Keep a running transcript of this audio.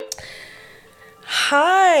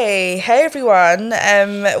Hey everyone.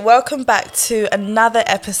 Welcome back to another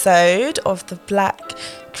episode of the Black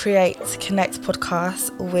Create Connect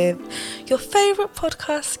podcast with your favourite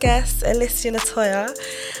podcast guest, Alicia Latoya.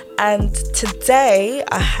 And today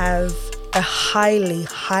I have a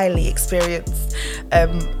highly experienced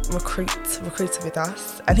recruiter with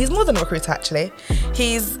us, and he's more than a recruiter actually.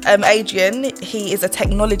 He's Adrian. He is a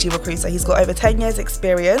technology recruiter. He's got over 10 years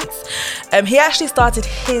experience. He actually started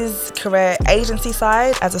his career agency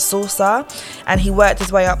side as a sourcer, and he worked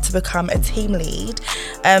his way up to become a team lead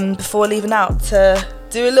before leaving out to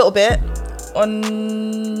do a little bit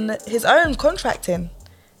on his own contracting.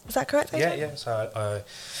 Is that correct, Adrian? Yeah. So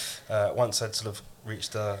I once I'd sort of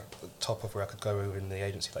reached the top of where I could go in the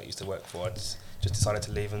agency that I used to work for, I just decided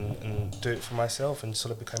to leave and do it for myself and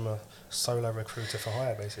sort of become a solo recruiter for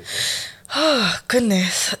hire, basically. Oh,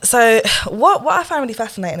 goodness. So what I find really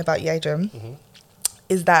fascinating about you, Adrian,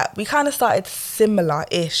 is that we kind of started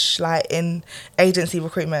similar-ish, like in agency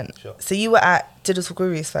recruitment. Sure. So you were at Digital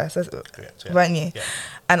Gurus first, Correct, yeah. weren't you? Yeah.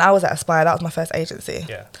 And I was at Aspire. That was my first agency.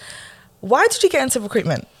 Yeah. Why did you get into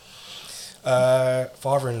recruitment?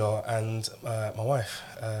 Father-in-law and my wife,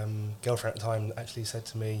 girlfriend at the time, actually said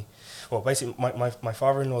to me, well, basically my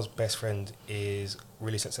father-in-law's best friend is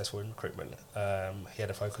really successful in recruitment. He had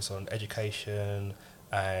a focus on education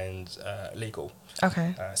and legal.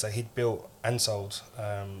 Okay. So he'd built and sold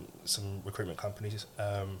some recruitment companies,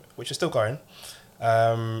 which are still going.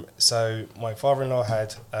 So my father-in-law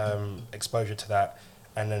had exposure to that,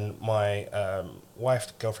 and then my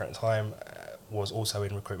wife, girlfriend at the time, was also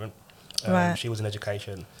in recruitment. Right. She was in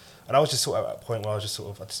education, and I was just sort of at a point where I was just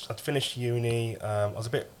sort of I'd finished uni. I was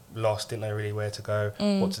a bit lost, didn't know really where to go,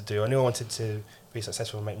 what to do. I knew I wanted to be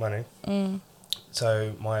successful and make money.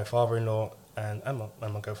 So my father-in-law and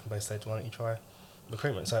my girlfriend both said, "Why don't you try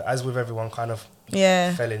recruitment?" So as with everyone, kind of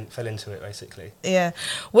fell into it basically. Yeah.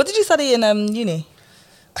 What did you study in uni?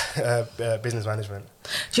 Business management.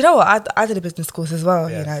 Do you know what? I did a business course as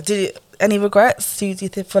well. Yeah. You know, did you any regrets? Do you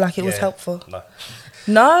feel like it was helpful? No.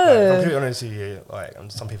 No. If I'm completely honest with you, like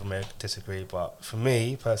some people may disagree, but for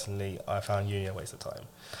me personally, I found uni a waste of time.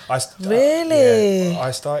 Really? I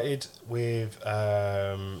started with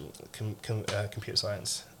computer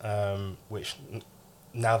science, which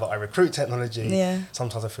now that I recruit technology,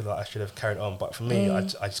 sometimes I feel like I should have carried on. But for me, I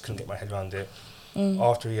just couldn't get my head around it.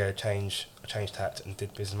 After a year, I changed tact and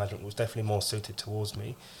did business management. It was definitely more suited towards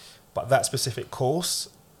me. But that specific course,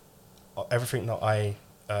 everything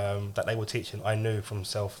that they were teaching, I knew from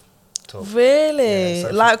self-taught. Really? Yeah,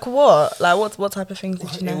 so like what? Like what type of things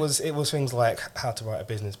did you know? It was things like how to write a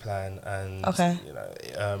business plan and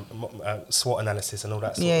SWOT analysis and all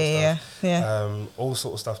that sort of stuff. Yeah. All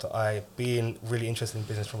sort of stuff that being really interested in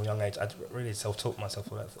business from a young age, I'd really self-taught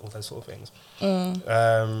myself all those sort of things.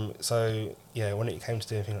 So yeah, when it came to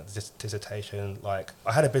doing things like this dissertation, like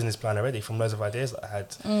I had a business plan already from loads of ideas that I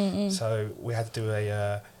had. So we had to do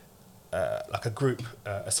a group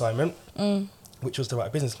assignment, which was to write a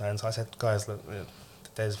business plan. So I said, guys, look,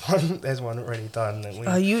 there's one already done.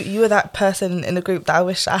 And you were that person in the group that I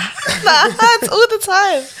wish I had all the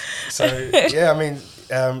time. So yeah, I mean,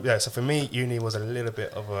 so for me, uni was a little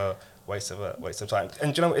bit of a waste of time.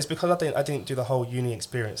 And you know, it's because I didn't do the whole uni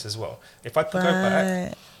experience as well. If I could go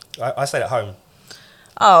back, I stayed at home.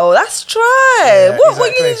 Oh, that's dry. What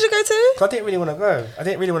uni did you go to? 'Cause I didn't really want to go. I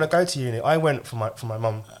didn't really want to go to uni. I went for my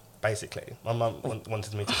mum. Basically, my mum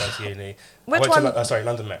wanted me to go to uni. Which one?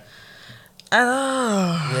 London Met.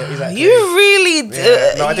 Oh, yeah, exactly. You really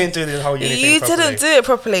did. No, I didn't do the whole uni thing properly. You didn't do it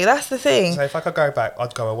properly. That's the thing. So if I could go back,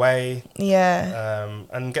 I'd go away. Yeah.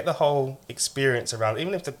 And get the whole experience around.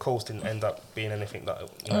 Even if the course didn't end up being anything that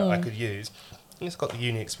I could use, I just got the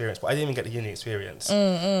uni experience. But I didn't even get the uni experience.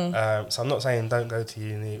 So I'm not saying don't go to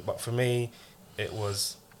uni, but for me, it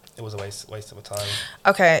was a waste of a time.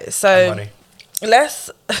 Okay, so. And money. That's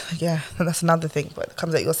another thing, but it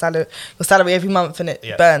comes out your salary every month and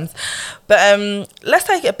it burns. But let's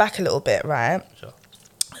take it back a little bit, right? Sure.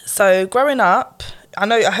 So growing up,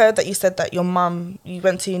 I heard that you said that you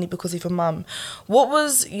went to uni because of your mum. What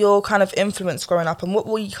was your kind of influence growing up, and what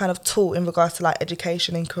were you kind of taught in regards to like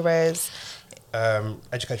education and careers?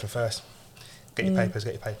 Education first. Get your papers.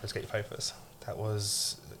 That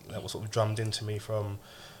was sort of drummed into me from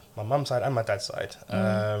my mum's side and my dad's side.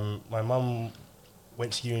 My mum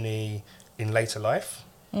went to uni in later life,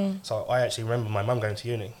 so I actually remember my mum going to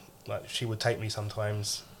uni. Like she would take me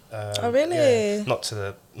sometimes. Oh really? Yeah, not to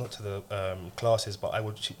the classes, but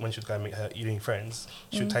when she would go and meet her uni friends,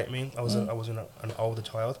 she would take me. I was an older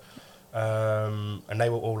child, and they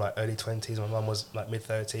were all like early 20s. My mum was like mid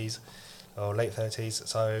 30s or late 30s.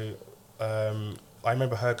 So I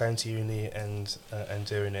remember her going to uni and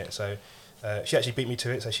doing it. So she actually beat me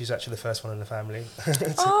to it. So she's actually the first one in the family.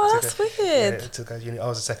 That's wicked. To go to uni. I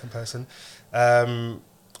was the second person.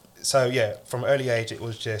 So yeah, from early age, it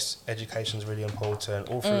was just education's really important.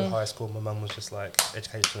 All through high school, my mum was just like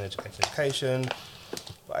education.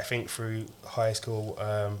 But I think through high school,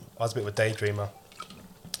 I was a bit of a daydreamer,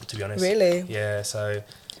 to be honest. Really? Yeah. So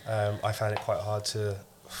I found it quite hard to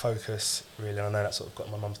focus, really. And I know that sort of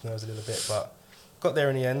got my mum's nerves a little bit, but got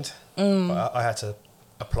there in the end. But I had to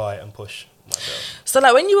apply and push myself. So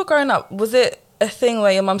like when you were growing up, was it a thing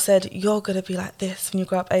where your mum said, you're going to be like this when you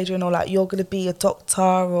grow up, Adrian, or like you're going to be a doctor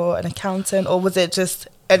or an accountant, or was it just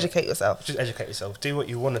educate yourself? Just educate yourself. Do what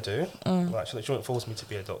you want to do. Like, she wouldn't force me to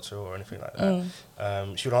be a doctor or anything like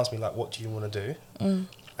that. She would ask me, like, what do you want to do?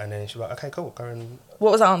 And then she'd be like, okay, cool, go and...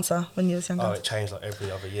 What was the answer when you was younger? Oh, it changed like every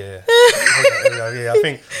other year. I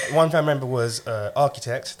think one thing I remember was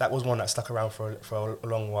architect. That was one that stuck around for a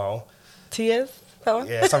long while. 2 years? That one?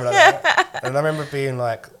 Yeah, something like that. And I remember being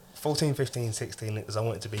like 14, 15, 16, because I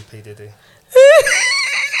wanted to be P. Diddy. No,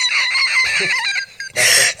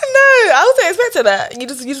 I wasn't expecting that. You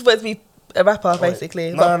just wanted to be a rapper,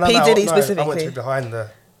 basically. No, P. Diddy no, specifically. I wanted to be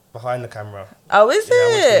behind the camera. Oh, is I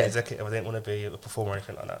wanted to be an it? executive. I didn't want to be a performer or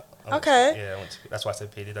anything like that. Okay. I wanted to be, that's why I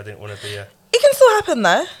said P. Diddy. I didn't want to be a... It can still happen,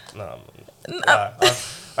 though. No.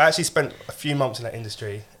 I actually spent a few months in that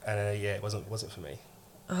industry, and it wasn't for me.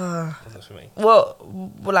 It wasn't for me. What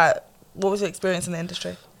was your experience in the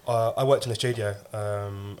industry? I worked in the studio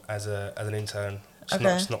as an intern.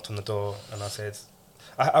 Just knocked on the door, and I said,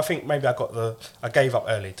 I think maybe I gave up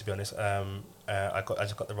early, to be honest. I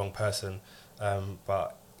just got the wrong person,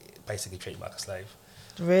 but it basically treated me like a slave.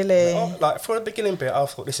 Really? Like for the beginning bit, I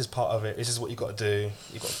thought this is part of it. This is what you got to do.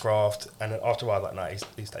 You got to graft, and then after a while, like,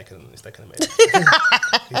 he's taking a minute. He's taking a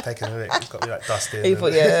minute. He's got me like dusting.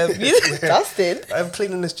 People, dusting. I'm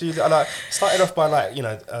cleaning the studio. I like started off by like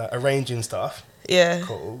arranging stuff. Yeah.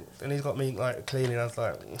 Cool. Then he's got me like cleaning. I was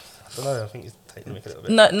like, I don't know. I think he's taking me a little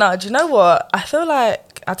bit. No. Do you know what? I feel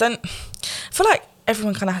like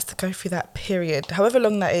everyone kind of has to go through that period, however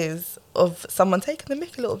long that is, of someone taking the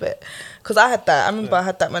mick a little bit. Because I had that. I remember I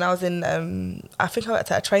had that when I was in, I think I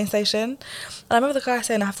worked at a train station. And I remember the guy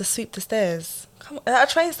saying I have to sweep the stairs. Come on, at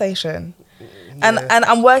a train station. And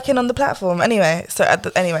I'm working on the platform. Anyway, so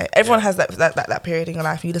everyone has that period in your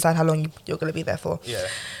life. You decide how long you're going to be there for. Yeah.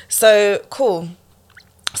 So, cool.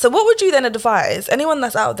 So what would you then advise anyone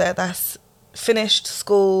that's out there that's finished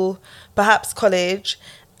school, perhaps college,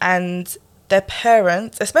 and their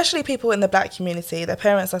parents, especially people in the black community, their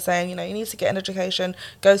parents are saying, you need to get an education,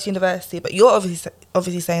 go to university, but you're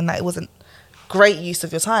obviously saying that it wasn't great use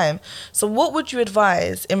of your time. So what would you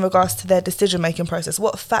advise in regards to their decision-making process?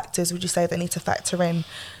 What factors would you say they need to factor in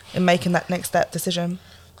making that next step decision?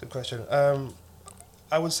 Good question.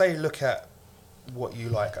 I would say look at what you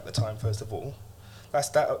like at the time, first of all. That's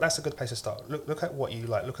a good place to start. Look at what you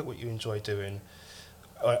like, look at what you enjoy doing,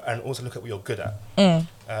 and also look at what you're good at.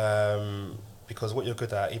 Because what you're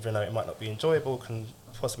good at, even though it might not be enjoyable, can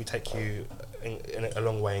possibly take you in a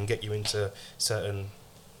long way and get you into certain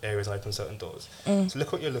areas and open certain doors. So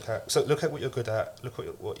look what you look at. So look at what you're good at. Look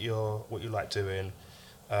at what you like doing,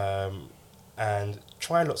 and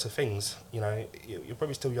try lots of things. You're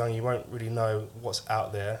probably still young. You won't really know what's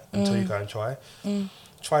out there until you go and try.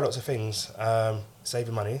 Try lots of things. Save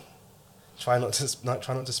your money. Try not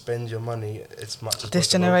to spend your money as much as this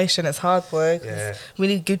possible. Generation, it's hard, boy. Yeah. We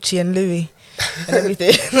need Gucci and Louis and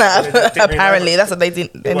everything. Apparently, that's what they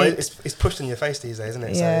need. It's pushed in your face these days, isn't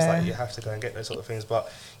it? Yeah. So it's like you have to go and get those sort of things.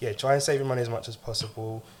 But yeah, try and save your money as much as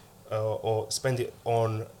possible, or spend it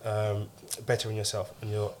on bettering yourself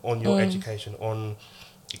on your education, on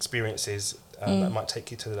experiences that might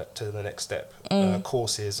take you to the next step.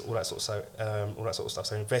 Courses, all that sort of stuff.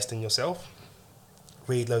 So invest in yourself.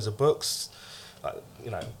 Read loads of books.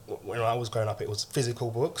 When I was growing up, it was physical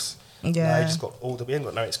books. Yeah. Now you just got Audible. You ain't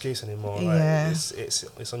got no excuse anymore. Yeah.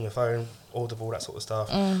 It's on your phone, Audible, that sort of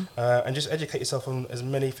stuff. And just educate yourself on as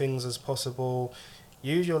many things as possible.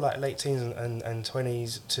 Use your late teens and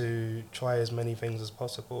 20s to try as many things as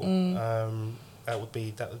possible. That would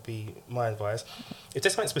be my advice. If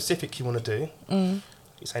there's something specific you want to do, you're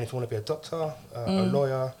saying if you want to be a doctor, a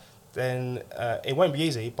lawyer, then it won't be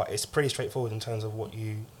easy, but it's pretty straightforward in terms of what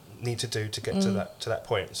you need to do to get to that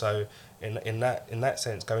point. So in that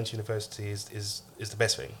sense, going to university is the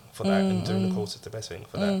best thing for that, and doing the course is the best thing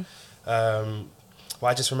for that. But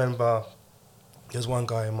I just remember there was one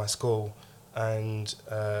guy in my school, and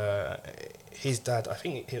his dad, I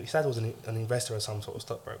think his dad was an investor or some sort of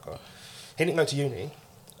stockbroker. He didn't go to uni,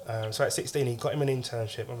 So at 16, he got him an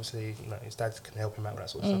internship. Obviously, his dad can help him out with that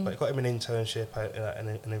sort of stuff. But he got him an internship at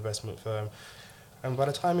an investment firm. And by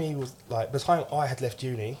the time I had left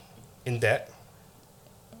uni in debt,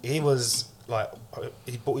 he was like,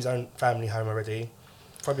 he bought his own family home already,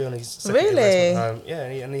 probably on his second investment home. Yeah,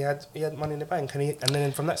 and he had money in the bank, and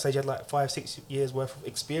then from that stage he had like 5-6 years worth of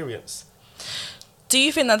experience. Do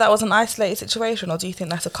you think that was an isolated situation, or do you think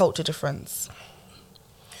that's a culture difference?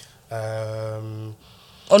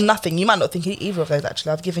 Or nothing. You might not think either of those.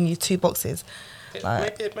 Actually, I've given you 2 boxes.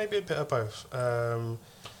 Maybe a bit of both.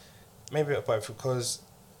 Maybe a bit of both, because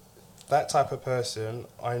that type of person,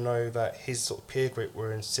 I know that his sort of peer group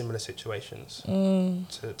were in similar situations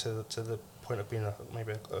to the point of being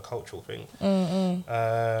maybe a cultural thing.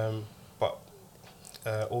 But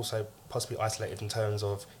also possibly isolated in terms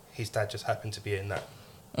of his dad just happened to be in that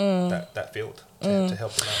field to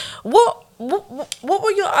help him out. What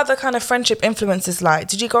were your other kind of friendship influences like?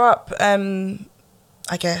 Did you grow up,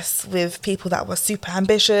 I guess, with people that were super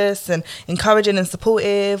ambitious and encouraging and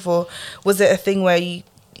supportive, or was it a thing where you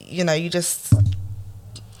just,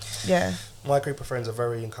 yeah? My group of friends are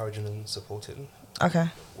very encouraging and supporting. Okay.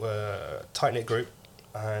 We're a tight-knit group,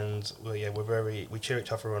 and we cheer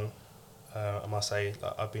each other on. I must say,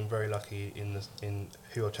 I've been very lucky in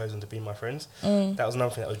who I've chosen to be my friends. That was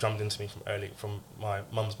another thing that was drummed into me from my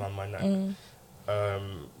mum's mum, my nan.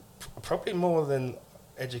 Probably more than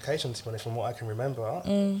education, to be honest, from what I can remember,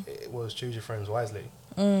 it was choose your friends wisely.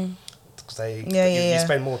 Because you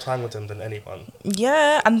spend more time with them than anyone.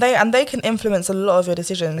 Yeah, and they can influence a lot of your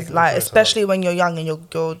decisions, like especially when you're young and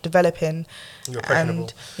you're developing. You're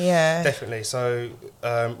impressionable. Yeah, definitely. So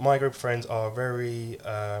my group of friends are very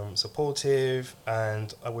supportive,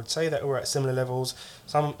 and I would say that we're at similar levels.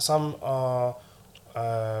 Some are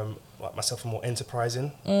like myself, are more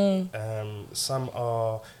enterprising. Some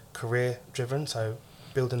are career driven, so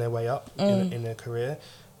building their way up in their career.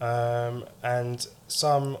 And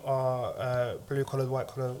some are blue collar, white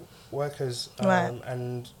collar workers,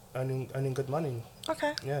 and earning good money.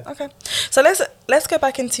 Okay. Yeah. Okay. So let's go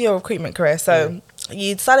back into your recruitment career. So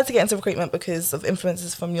you decided to get into recruitment because of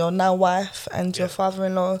influences from your now wife and your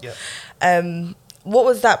father-in-law. Yeah. What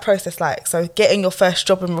was that process like? So getting your first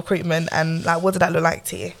job in recruitment, and like, what did that look like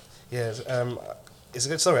to you? Yeah. It's a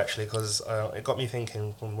good story actually, because it got me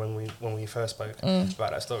thinking when we first spoke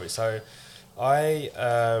about that story. So I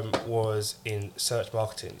was in search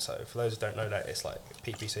marketing. So for those who don't know that, it's like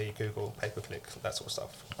PPC, Google, pay-per-click, that sort of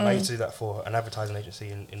stuff. And I used to do that for an advertising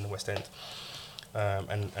agency in the West End,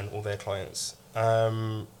 and all their clients.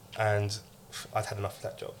 And I'd had enough of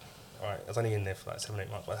that job. All right, I was only in there for like 7-8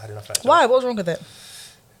 months, but I had enough of that job. Why? What was wrong with it?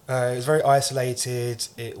 It was very isolated.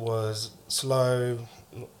 It was slow,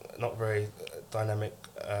 not very dynamic,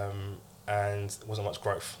 and there wasn't much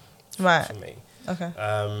growth for me. Okay.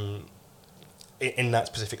 In that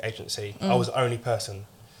specific agency, I was the only person,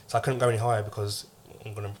 so I couldn't go any higher because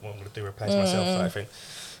what I'm gonna do replace myself, sort of thing.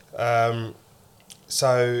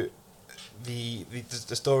 So the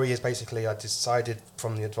story is basically I decided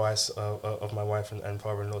from the advice of my wife and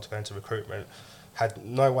father-in-law to go into recruitment. Had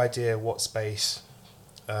no idea what space,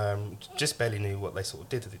 just barely knew what they sort of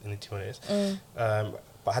did, in 2 minutes.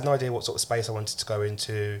 But I had no idea what sort of space I wanted to go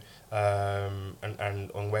into,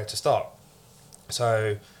 and on where to start.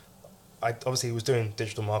 So I obviously was doing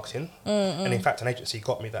digital marketing, and in fact an agency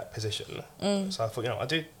got me that position. So I thought, I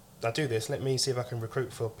do this, let me see if I can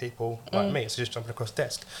recruit for people like me, so just jumping across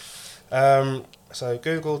desk. So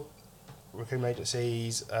Googled recruitment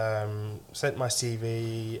agencies, sent my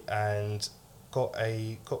CV, and got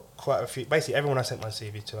quite a few. Basically everyone I sent my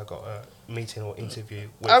CV to, I got a meeting or interview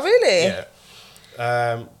with. Oh really? Yeah.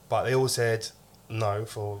 But they all said no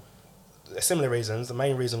for similar reasons. The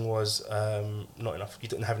main reason was not enough. You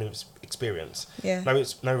didn't have any experience. Yeah.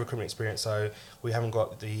 No recruitment experience. So we haven't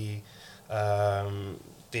got the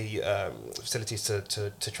facilities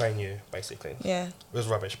to train you, basically. Yeah. It was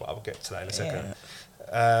rubbish, but I'll get to that in a second.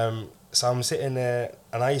 Yeah. So I'm sitting there,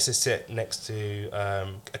 and I used to sit next to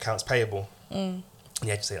accounts payable.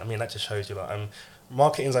 Yeah, I mean, that just shows you, like,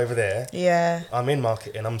 marketing's over there. Yeah. I'm in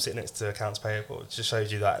marketing. I'm sitting next to accounts payable. It just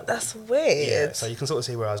shows you that. That's weird. Yeah. So you can sort of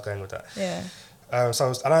see where I was going with that. Yeah.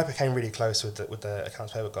 I became really close with the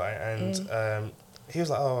accounts payable guy, and he was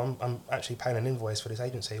like, "Oh, I'm actually paying an invoice for this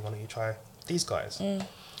agency. Why don't you try these guys?"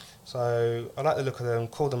 So I liked the look of them.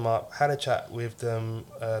 Called them up. Had a chat with them.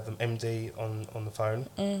 The MD on the phone,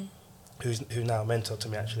 who's now a mentor to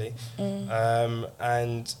me actually,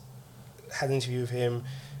 and had an interview with him.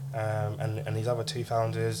 And these other 2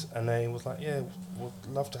 founders, and they was like, yeah, we'd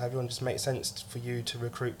love to have you on. Just makes sense for you to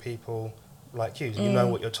recruit people like you know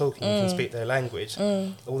what you're talking, you can speak their language.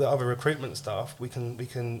 All the other recruitment stuff, we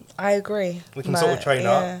can I agree. we can sort of train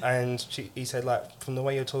up. And he said, like, from the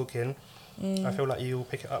way you're talking, I feel like you'll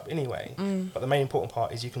pick it up anyway. But the main important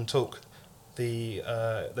part is you can talk the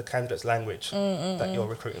candidate's language that you're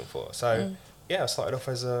recruiting for. So I started off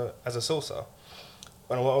as a sourcer.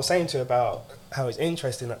 And what I was saying to you about how it's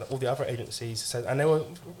interesting that all the other agencies said, and they were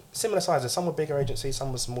similar sizes, some were bigger agencies,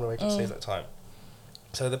 some were smaller agencies at the time.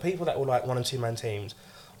 So the people that were like 1 and 2 man teams,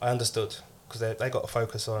 I understood, because they got to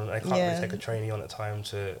focus on, they can't really take a trainee on at time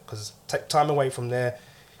because time away from their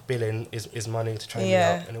billing is money to train me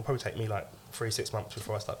up, and it'll probably take me like 3-6 months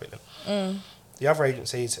before I start billing. The other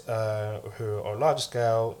agencies who are larger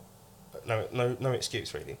scale, no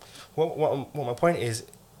excuse really. What my point is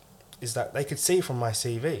that they could see from my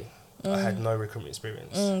CV I had no recruitment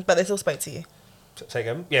experience. But they still spoke to you. Say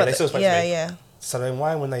again? Yeah, they still spoke to me. Yeah. So then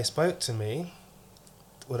why, when they spoke to me,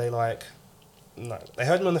 were they like, no, they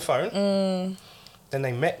heard me on the phone, then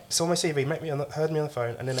they saw my CV, heard me on the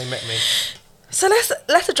phone, and then they met me. So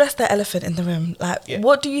let's address that elephant in the room. Like,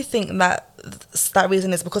 what do you think that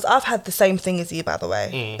reason is? Because I've had the same thing as you, by the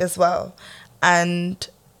way, as well. And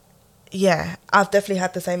yeah, I've definitely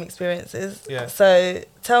had the same experiences. Yeah. So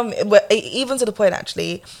tell me, even to the point,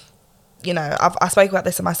 actually, you know, I spoke about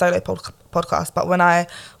this in my solo podcast, but when I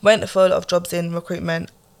went for a lot of jobs in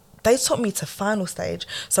recruitment, they took me to final stage.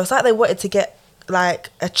 So it's like they wanted to get like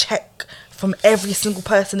a check from every single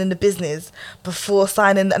person in the business before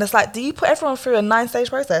signing. And it's like, do you put everyone through a 9-stage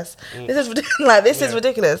process? This is ridiculous. Is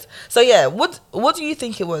ridiculous. So yeah, what do you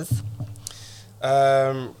think it was?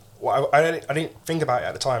 Well, I didn't think about it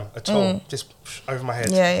at the time at all. Just over my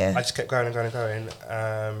head. Yeah. I just kept going and going and going.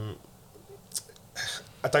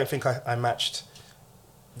 I don't think I matched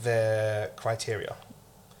their criteria.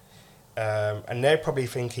 And they're probably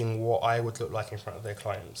thinking what I would look like in front of their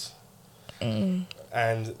clients.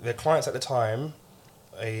 And their clients at the time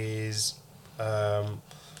is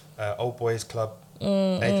Old Boys Club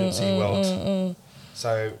Agency World.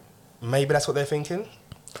 So maybe that's what they're thinking.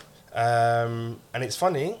 And it's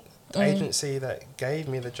funny, the agency that gave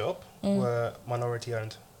me the job were minority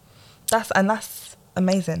owned. That's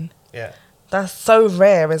amazing. Yeah. That's so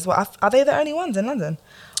rare as well. Are they the only ones in London?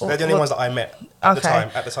 They're the only ones that I met at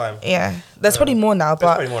the time. Yeah. There's probably more now.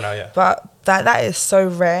 There's probably more now, yeah. But that is so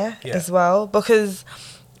rare as well, because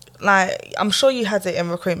like, I'm sure you had it in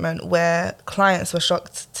recruitment where clients were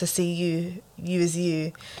shocked to see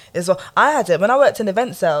you as well. I had it when I worked in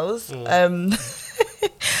event sales.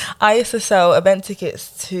 I used to sell event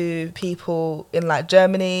tickets to people in like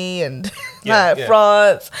Germany and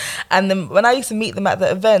France, and then when I used to meet them at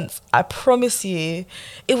the events, I promise you,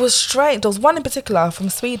 it was strange. There was one in particular from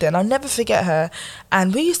Sweden. I'll never forget her,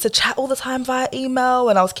 and we used to chat all the time via email,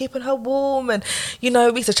 and I was keeping her warm, and you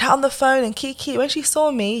know, we used to chat on the phone and kiki. When she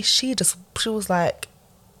saw me, she was like,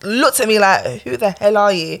 looked at me like, who the hell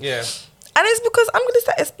are you? Yeah. And it's because, I'm going to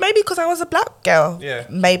say, it's maybe because I was a black girl. Yeah.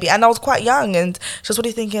 Maybe. And I was quite young, and she was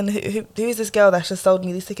really thinking, who is this girl that just sold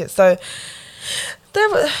me these tickets? So,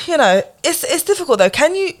 you know, it's difficult though.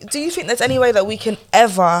 Do you think there's any way that we can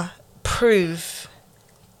ever prove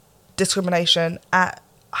discrimination at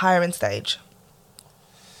hiring stage?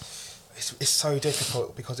 It's so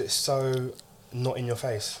difficult because it's so not in your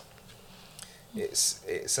face. It's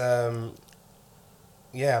so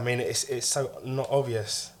not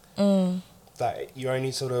obvious. That you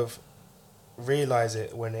only sort of realise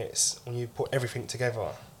it when you put everything together.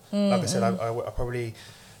 Like I said, I probably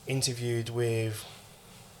interviewed with,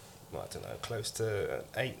 I don't know, close to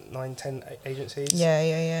 8, 9, 10 agencies.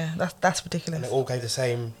 Yeah. That's ridiculous. And they all gave the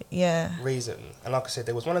same reason. And like I said,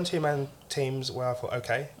 there was 1 and 2 man teams where I thought,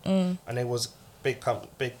 okay, and there was big,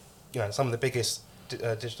 you know, some of the biggest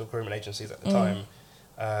digital recruitment agencies at the time.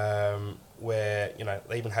 Where, you know,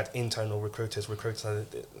 they even had internal recruiters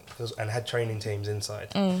and had training teams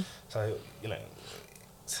inside. So, you know,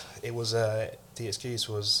 it was the excuse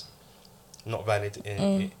was not valid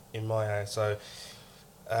in my eyes. So,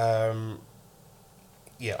 I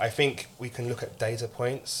think we can look at data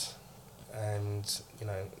points and, you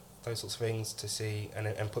know, those sorts of things to see and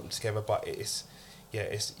put them together. But you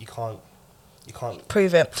can't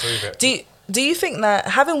prove it. Do you think that,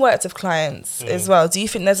 having worked with clients as well, do you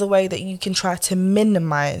think there's a way that you can try to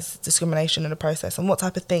minimise discrimination in the process? And what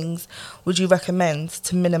type of things would you recommend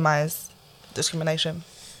to minimise discrimination?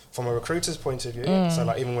 From a recruiter's point of view, so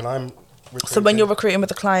like even when I'm recruiting... So when you're recruiting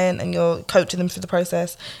with a client and you're coaching them through the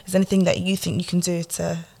process, is there anything that you think you can do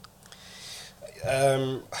to...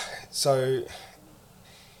 I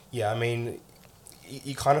mean,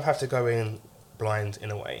 you kind of have to go in blind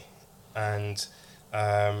in a way. And...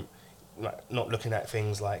 like not looking at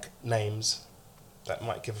things like names that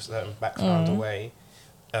might give a certain background away,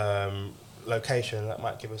 location that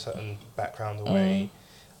might give a certain background away.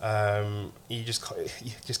 You just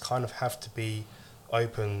kind of have to be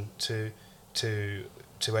open to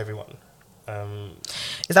everyone.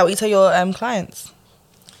 Is that what you tell your clients?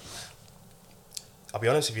 I'll be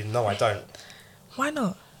honest with you, no, I don't. Why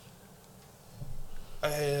not?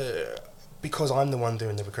 Because I'm the one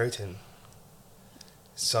doing the recruiting.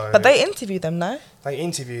 So, but they interview them, no? They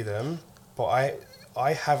interview them, but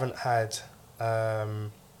I haven't had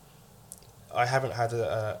a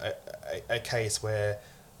case where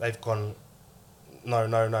they've gone no,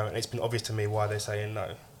 and it's been obvious to me why they're saying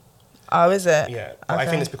no. Oh, is it? Yeah, but I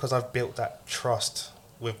think it's because I've built that trust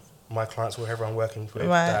with my clients, with whoever I'm working with,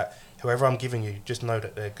 that whoever I'm giving you, just know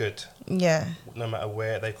that they're good. Yeah. No matter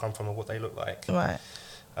where they come from or what they look like. Right.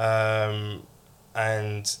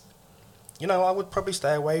 And you know, I would probably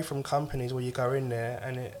stay away from companies where you go in there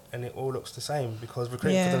and it all looks the same, because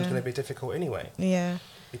recruiting for them is going to be difficult anyway. Yeah.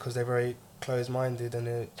 Because they're very closed-minded and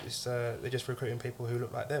they're just recruiting people who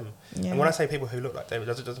look like them. Yeah. And when I say people who look like them, it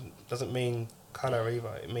doesn't mean colour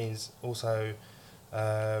either. It means also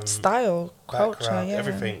style, culture,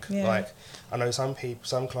 everything. Yeah. Like, I know some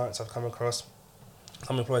clients I've come across,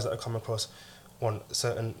 some employers that I've come across want a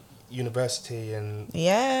certain university and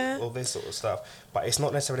all this sort of stuff, but it's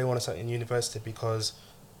not necessarily want a certain university because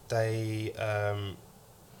they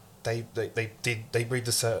breed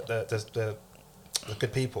the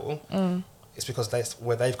good people. It's because that's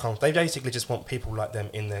where they've come. They basically just want people like them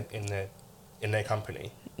in their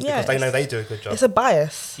company, because they know they do a good job. It's a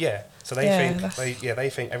bias. Yeah, so they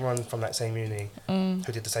think everyone from that same uni who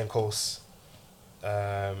did the same course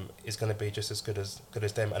is going to be just as good as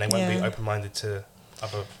them, and they won't be open-minded to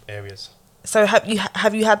other areas. So have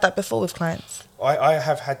you had that before with clients? I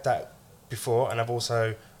have had that before, and I've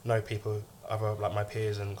also know people, other like my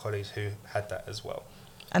peers and colleagues, who had that as well.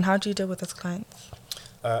 And how do you deal with those clients?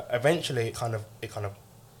 Eventually, it kind of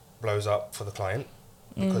blows up for the client,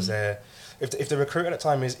 because if the recruiter at the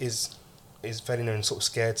time is fairly new and sort of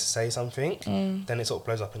scared to say something, then it sort of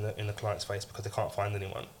blows up in the client's face because they can't find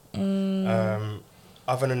anyone.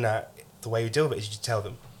 Other than that, the way you deal with it is you tell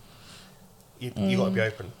them. You got to be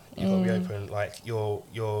open. You got to be open. Like your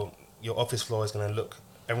office floor is going to look.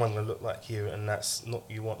 Everyone's going to look like you, and that's not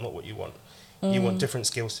what you want. You want different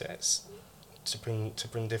skill sets to bring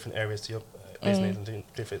different areas to your business and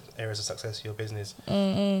different areas of success to your business.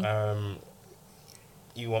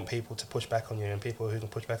 You want people to push back on you, and people who can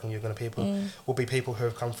push back on you will be people who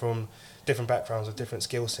have come from different backgrounds with different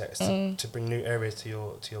skill sets to bring new areas to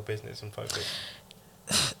your business and focus.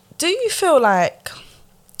 Do you feel like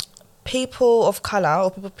people of colour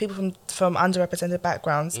or people from underrepresented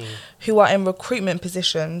backgrounds who are in recruitment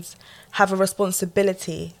positions have a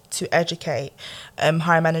responsibility to educate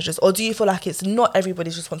hiring managers, or do you feel like it's not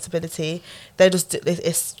everybody's responsibility? They just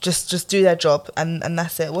do their job and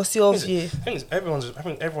that's it. What's your view? I think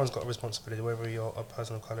everyone's got a responsibility, whether you're a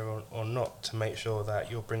person of colour or not, to make sure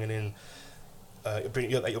that you're bringing in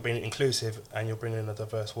that you're being inclusive and you're bringing in a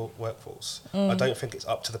diverse workforce. I don't think it's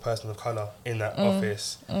up to the person of colour in that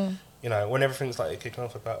office. You know, when everything's like kicking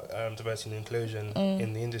off about diversity and inclusion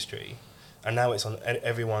in the industry, and now it's on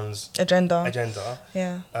everyone's agenda.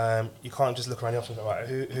 Yeah. You can't just look around the office and go, right,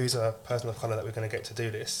 who's a person of colour that we're going to get to do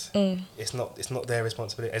this? It's not their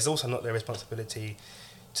responsibility. It's also not their responsibility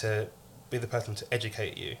to be the person to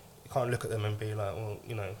educate you. You can't look at them and be like, well,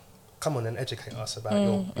 you know, come on and educate us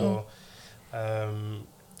about your.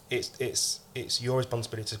 It's your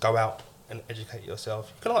responsibility to go out and educate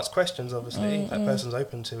yourself. You can ask questions, obviously. That person's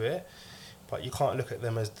open to it. But you can't look at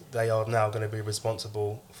them as they are now going to be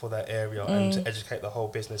responsible for that area and to educate the whole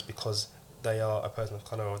business because they are a person of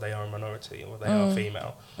colour or they are a minority or they are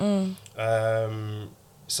female.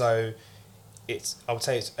 So I would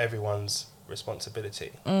say it's everyone's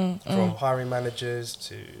responsibility, from hiring managers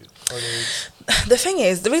to colleagues. The thing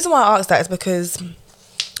is, the reason why I asked that is because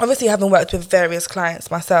obviously having worked with various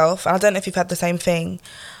clients myself, and I don't know if you've had the same thing,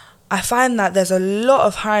 I find that there's a lot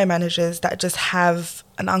of hiring managers that just have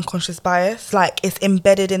an unconscious bias, like it's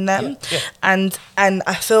embedded in them. And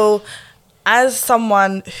I feel, as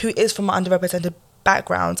someone who is from an underrepresented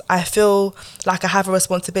background, I feel like I have a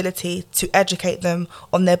responsibility to educate them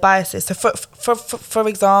on their biases. So for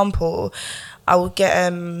example, I will get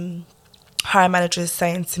hiring managers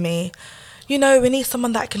saying to me, you know, we need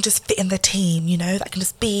someone that can just fit in the team, you know, that can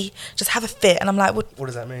just have a fit. And I'm like, what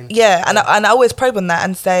does that mean? Yeah, and I always probe on that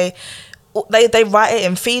and say, they write it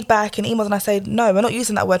in feedback and emails, and I say, no, we're not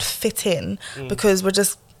using that word fit in because we're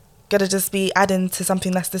just going to be adding to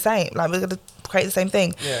something that's the same. Like, we're going to create the same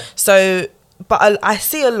thing. Yeah. So but I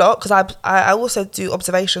see a lot because I also do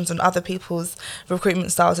observations on other people's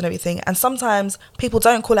recruitment styles and everything, and sometimes people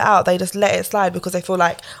don't call it out, they just let it slide because they feel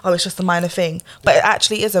like, oh, it's just a minor thing, but it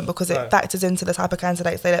actually isn't, because it factors into the type of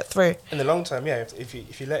candidates they let through. In the long term, yeah, if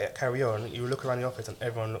you let it carry on, you look around the office and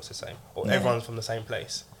everyone looks the same, or everyone's from the same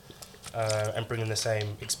place, and bringing the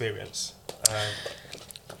same experience.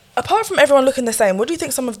 Apart from everyone looking the same, what do you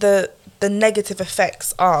think some of the negative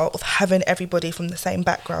effects are of having everybody from the same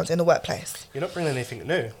background in the workplace? You're not bringing anything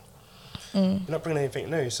new. You're not bringing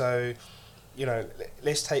anything new. So, you know,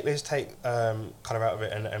 let's take colour out of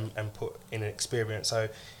it and put in an experience. So,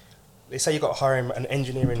 let's say you've got to hire an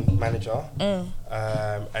engineering manager,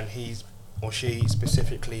 and he's or she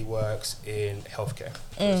specifically works in healthcare,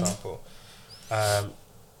 for example.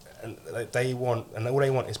 And all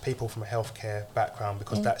they want is people from a healthcare background,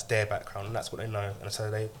 because that's their background and that's what they know, and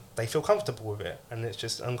so they feel comfortable with it, and it's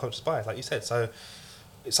just unconscious bias, like you said. So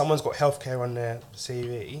if someone's got healthcare on their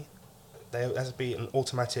CV, there has to be an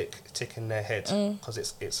automatic tick in their head, because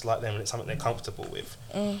it's like them and it's something they're comfortable with.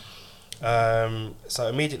 So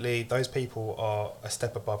immediately those people are a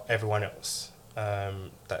step above everyone else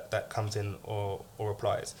that comes in or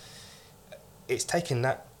applies. It's taking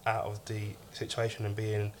that out of the situation and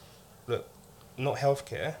being, look, not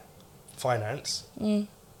healthcare, finance,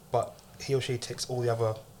 but he or she ticks all the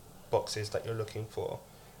other boxes that you're looking for.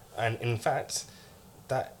 And in fact,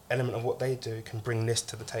 that element of what they do can bring this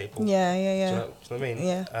to the table. Yeah. Do you know what I mean?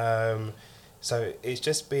 Yeah. So it's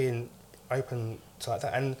just being open to like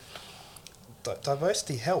that. And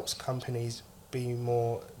diversity helps companies be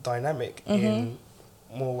more dynamic in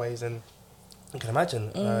more ways than you can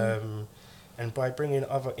imagine. And by bringing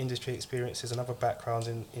other industry experiences and other backgrounds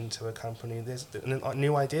into a company, there's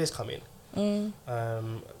new ideas come in,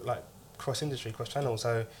 like cross-industry, cross-channel.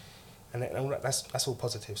 So, and that's all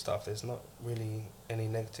positive stuff. There's not really any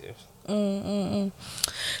negatives.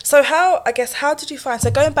 So how did you find,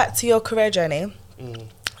 so going back to your career journey,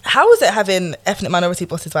 how was it having ethnic minority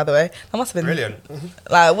bosses, by the way? That must have been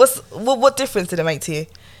brilliant. Like, what difference did it make to you?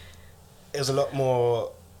 It was a lot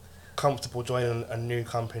more comfortable joining a new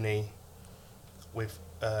company with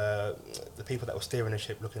the people that were steering the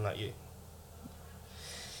ship looking like you.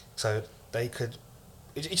 So they could,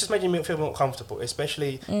 it just made you feel more comfortable,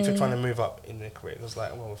 especially if you're trying to move up in their career. It was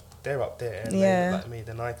like, well, if they're up there and they look like me,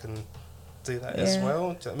 then I can do that as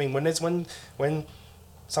well. Do you know what I mean? When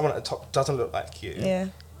someone at the top doesn't look like you,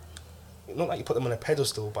 not like you put them on a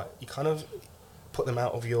pedestal, but you kind of put them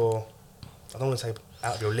out of your, I don't want to say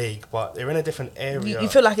out of your league, but they're in a different area. You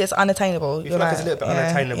feel like it's unattainable. You feel like it's a little bit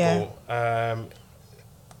unattainable.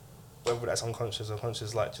 Whether that's unconscious or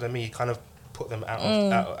conscious, like, do you know what I mean? You kind of put them out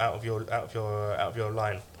of your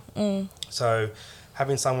line. So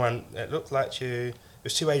having someone that looked like you,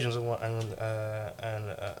 there's two Asians and one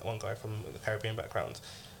guy from the Caribbean background.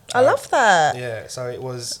 I love that. Yeah, so it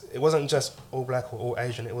wasn't just all black or all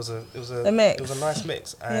Asian. It was a mix. It was a nice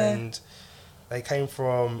mix, and they came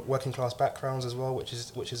from working class backgrounds as well, which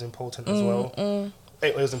is important as well.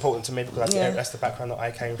 It was important to me because that's the background that I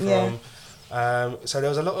came from. So there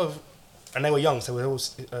was a lot of, and they were young, so we were all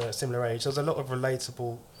similar age. There was a lot of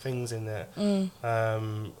relatable things in there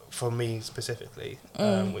for me specifically,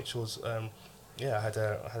 which was I had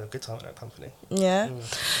a good time at that company.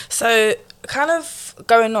 So kind of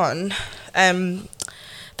going on,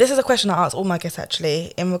 this is a question I ask all my guests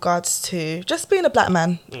actually, in regards to just being a black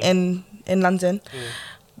man in London.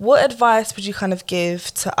 What advice would you kind of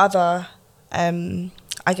give to other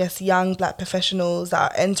I guess young black professionals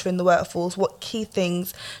that are entering the workforce? What key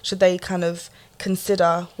things should they kind of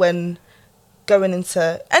consider when going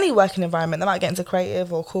into any working environment? They might get into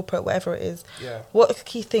creative or corporate, whatever it is. What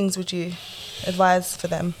key things would you advise for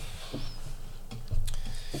them?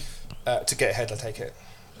 To get ahead, I take it.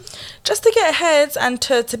 Just to get ahead and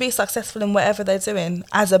to be successful in whatever they're doing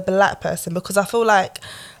as a black person, because I feel like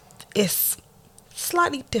it's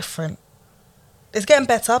slightly different. It's getting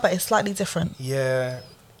better, but it's slightly different. Yeah.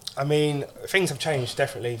 I mean, things have changed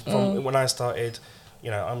definitely from when I started.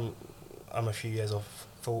 You know, I'm a few years off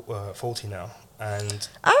 40 now, and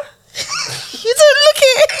you don't look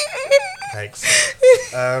it. Thanks.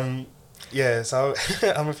 So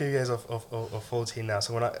I'm a few years of 14 now.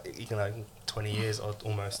 So when 20 years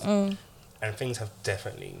almost, and things have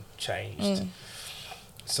definitely changed.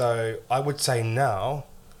 So I would say now,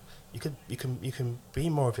 you can be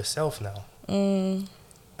more of yourself now, and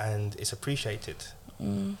it's appreciated.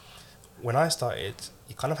 When I started,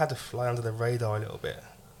 you kind of had to fly under the radar a little bit,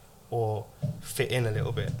 or fit in a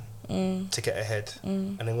little bit to get ahead.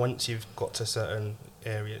 And then once you've got to certain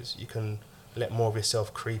areas, you can let more of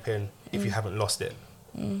yourself creep in if you haven't lost it.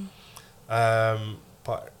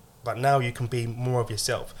 But but now you can be more of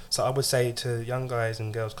yourself. So I would say to young guys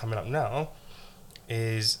and girls coming up now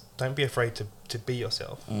is don't be afraid to be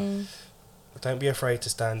yourself. Don't be afraid to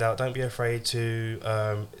stand out. Don't be afraid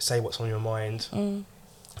to say what's on your mind.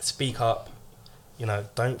 Speak up. You know,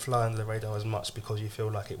 don't fly under the radar as much because you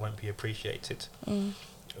feel like it won't be appreciated.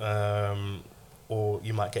 Or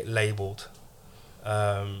you might get labelled.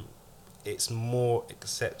 It's more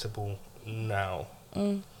acceptable now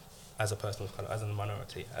as a person of colour, as a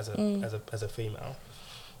minority, as a female,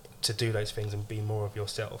 to do those things and be more of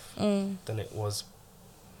yourself than it was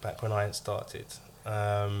back when I had started.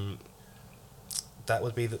 That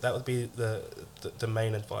would be the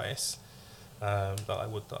main advice that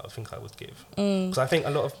I think I would give, because I think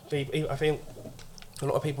a lot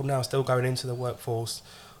of people now still going into the workforce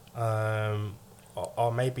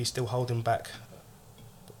are maybe still holding back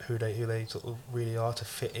who they sort of really are to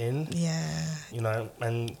fit in. Yeah. You know,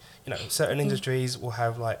 and you know, certain industries will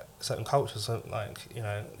have like certain cultures. So, like, you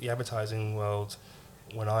know, the advertising world,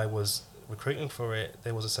 when I was recruiting for it,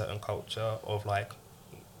 there was a certain culture of like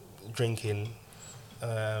drinking.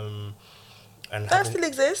 And that still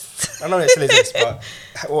exists. I know it still exists, but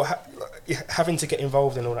having to get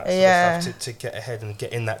involved in all that sort of stuff to get ahead and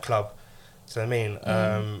get in that club. Do you know what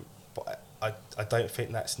I mean? But I don't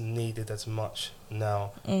think that's needed as much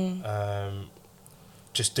now.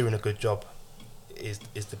 Just doing a good job is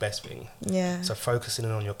the best thing. Yeah. So focusing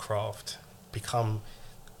on your craft, become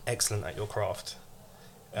excellent at your craft,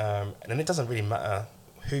 and then it doesn't really matter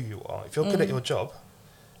who you are. If you're good at your job,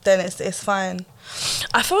 then it's fine.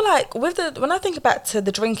 I feel like when I think back to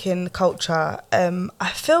the drinking culture, I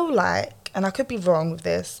feel like, and I could be wrong with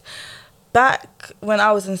this, back when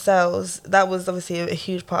I was in sales, that was obviously a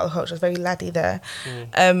huge part of the culture. It was very laddie there.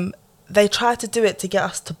 They tried to do it to get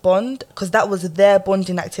us to bond, because that was their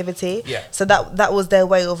bonding activity. Yeah. So that was their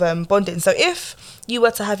way of bonding. So if you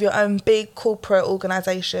were to have your own big corporate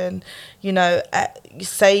organisation, you know,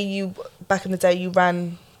 say you, back in the day, you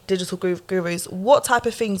ran Digital Gurus, what type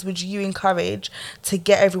of things would you encourage to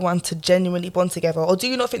get everyone to genuinely bond together? Or do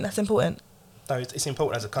you not think that's important? No, it's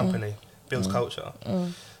important as a company. Builds culture.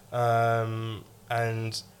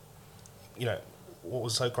 And, you know, what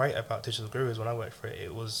was so great about Digital Gurus when I worked for it,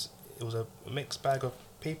 it was a mixed bag of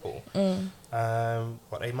people.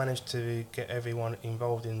 But they managed to get everyone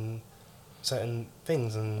involved in certain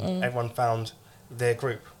things, and everyone found their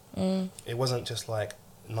group. It wasn't just like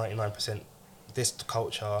 99% this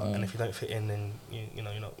culture, and if you don't fit in, then you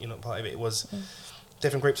know you're not part of it. It was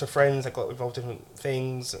different groups of friends that got involved in different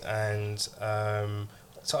things, and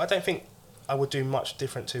so I don't think I would do much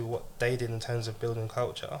different to what they did in terms of building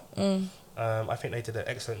culture. I think they did an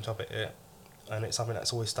excellent job at it, and it's something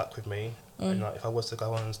that's always stuck with me. And like, if I was to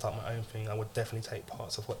go on and start my own thing, I would definitely take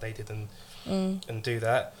parts of what they did and do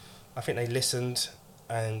that. I think they listened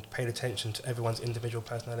and paid attention to everyone's individual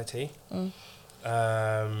personality.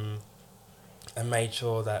 And made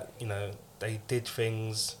sure that, you know, they did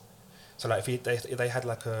things. So like if they had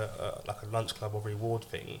like a lunch club or reward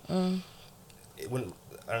thing, it wouldn't.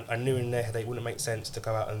 I knew in their head it wouldn't make sense to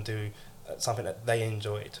go out and do something that they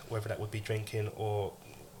enjoyed, whether that would be drinking or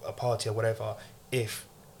a party or whatever. If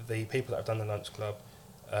the people that have done the lunch club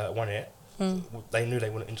won it, they knew they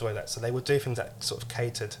wouldn't enjoy that, so they would do things that sort of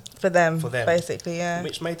catered for them, basically, yeah.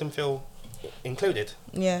 Which made them feel included.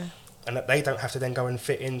 Yeah. And that they don't have to then go and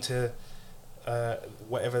fit into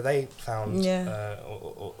whatever they found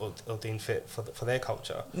or deemed fit for their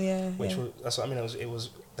culture. Which was, that's what I mean. It was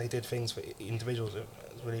they did things for individuals. It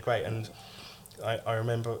was really great. And I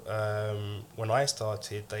remember when I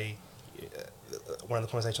started, one of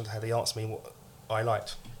the conversations I had, they asked me what I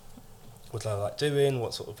liked. What did I like doing?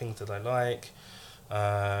 What sort of things did I like?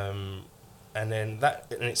 And then that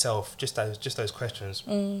in itself, just those questions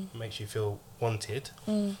makes you feel wanted,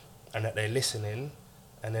 and that they're listening,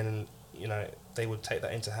 and then, you know, they would take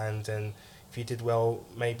that into hand, and if you did well,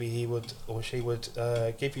 maybe he would or she would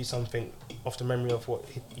give you something off the memory of what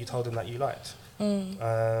you told them that you liked.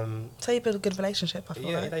 So you build a good relationship, I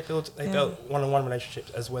feel like. They built one-on-one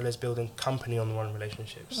relationships as well as building company-on-one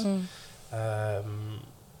relationships.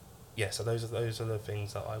 So those are the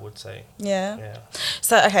things that I would say. Yeah.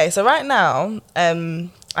 So right now,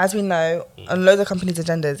 as we know, on loads of companies'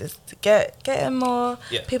 agendas is to getting more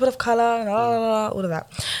people of colour and all of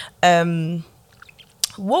that.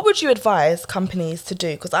 What would you advise companies to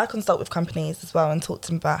do? Because I consult with companies as well and talk to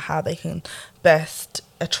them about how they can best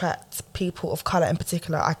attract people of colour in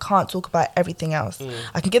particular. I can't talk about everything else.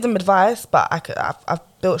 I can give them advice, but I've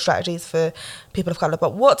built strategies for people of colour.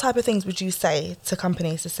 But what type of things would you say to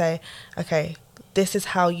companies to say, okay, this is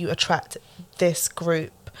how you attract this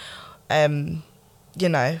group? You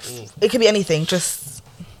know, it could be anything, just...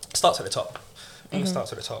 starts at the top. It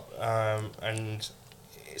starts at the top, and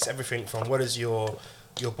it's everything from what does your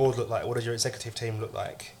board look like, what does your executive team look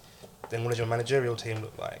like, then what does your managerial team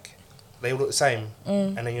look like? They all look the same,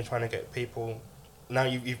 and then you're trying to get people. Now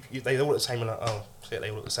they all look the same, and like, oh shit, they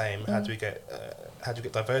all look the same. How do we get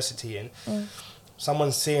diversity in?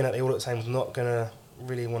 Someone seeing that they all look the same is not gonna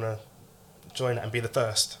really want to join it and be the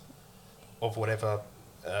first of whatever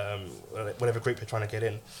group you're trying to get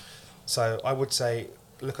in. So I would say,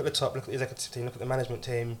 look at the top, look at the executive team, look at the management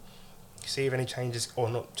team, see if any changes, or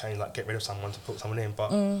not change, like get rid of someone to put someone in,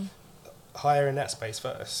 but hire in that space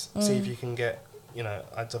first. See if you can get,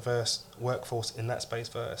 a diverse workforce in that space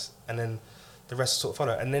first, and then the rest sort of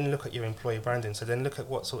follow. And then look at your employee branding. So then look at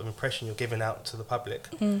what sort of impression you're giving out to the public.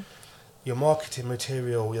 Your marketing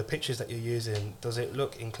material, your pictures that you're using, does it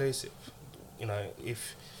look inclusive?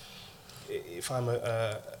 If I'm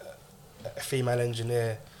a female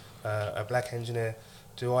engineer, a black engineer,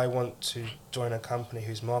 do I want to join a company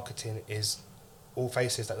whose marketing is all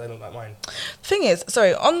faces that don't look like mine? Thing is,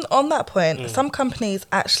 sorry, on that point, some companies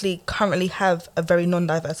actually currently have a very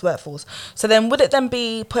non-diverse workforce. So then would it then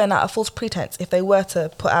be putting out a false pretense if they were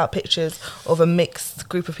to put out pictures of a mixed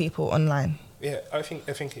group of people online? Yeah, I think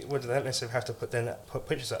it would. They don't necessarily have to put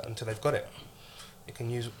pictures out until they've got it. You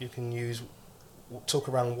can use talk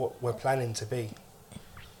around what we're planning to be.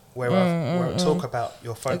 Where I talk about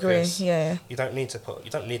your focus. Agree. Yeah. You don't need to put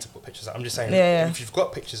pictures out. I'm just saying, if you've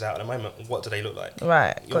got pictures out at the moment, what do they look like?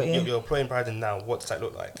 Right. Your employee branding now, what does that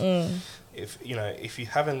look like? If you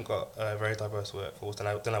haven't got a very diverse workforce, then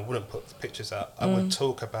I wouldn't put the pictures out. I would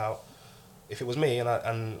talk about, if it was me,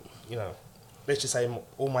 and let's just say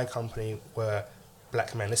all my company were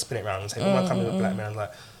black men. Let's spin it around and say all my company were black men. I'm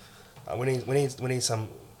like, we need some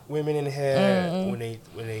women in here. We need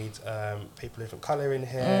people of different colour in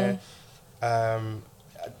here. And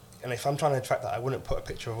if I'm trying to attract that, I wouldn't put a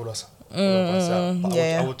picture of all of us out. But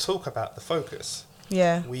I would talk about the focus.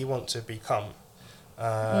 Yeah. We want to become,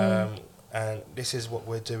 and this is what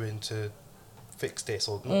we're doing to fix this,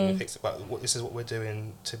 or not fix it, but this is what we're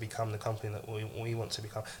doing to become the company that we want to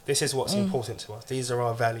become. This is what's important to us. These are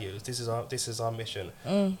our values. This is our mission.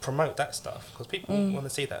 Promote that stuff, because people want to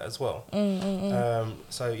see that as well.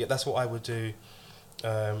 So yeah, that's what I would do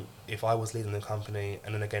if I was leading the company.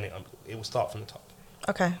 And then again, it will start from the top.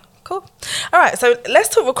 Okay, cool. All right, so let's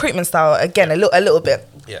talk recruitment style again a little bit.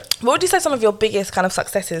 Yeah. What would you say some of your biggest kind of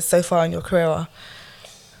successes so far in your career are?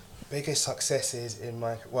 Biggest successes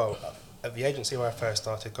at the agency where I first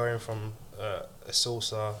started, going from a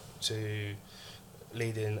sourcer to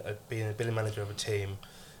being a billing manager of a team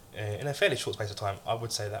in a fairly short space of time, I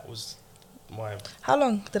would say that was my... How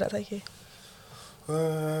long did that take you?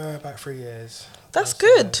 About 3 years. That's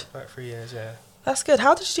good. About 3 years, yeah. That's good.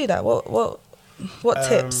 How did you do that? What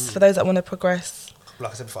tips for those that want to progress?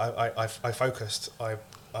 Like I said before, I focused.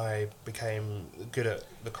 I became good at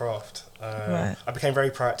the craft. Right. I became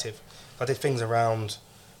very proactive. I did things around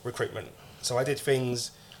recruitment. So I did things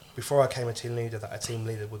before I became a team leader that a team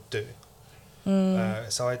leader would do.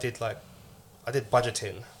 So I did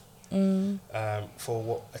budgeting for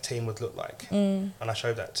what a team would look like, and I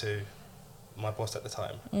showed that to my boss at the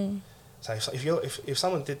time. So if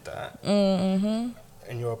someone did that,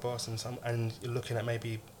 and you're a boss and you're looking at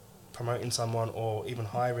maybe promoting someone or even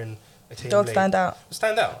hiring a team lead,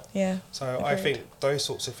 stand out. Yeah. So agreed. I think those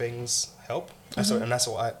sorts of things help. And that's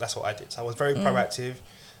what I did. So I was very proactive.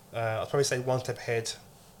 I'd probably say one step ahead.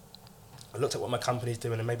 I looked at what my company's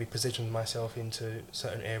doing and maybe positioned myself into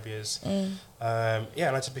certain areas. And I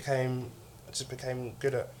just became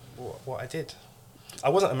good at what I did. I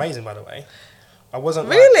wasn't amazing, by the way. I wasn't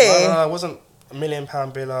really. I wasn't £1 million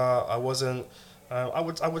biller. I wasn't. I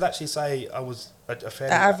would actually say I was a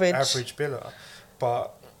fairly average biller,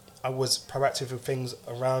 but I was proactive with things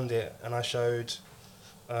around it, and I showed.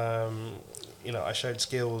 I showed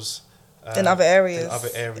skills in other areas.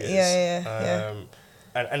 Yeah.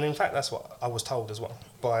 And in fact, that's what I was told as well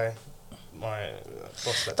by my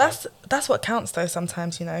boss. That's what counts though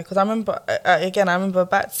sometimes, because I remember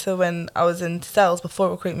back to when I was in sales before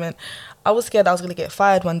recruitment. I was scared I was going to get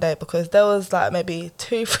fired one day because there was like maybe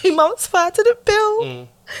 2-3 months where I didn't bill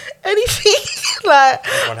anything.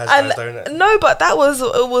 Everyone has those, don't it? No, but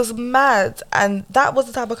it was mad, and that was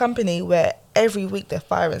the type of company where every week they're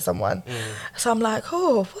firing someone. So I'm like,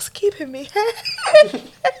 what's keeping me here?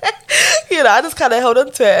 I just kind of held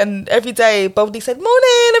on to it, and every day Boldly said,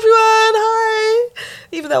 "Morning, everyone, hi,"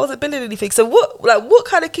 even though I wasn't billing anything. So what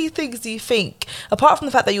kind of key things do you think, apart from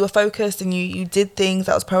the fact that you were focused and you did things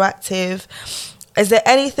that was proactive, is there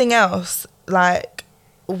anything else like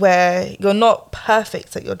where you're not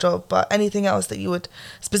perfect at your job, but anything else that you would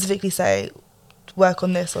specifically say work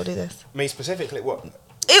on this or do this? Me specifically, what?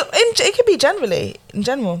 It could be in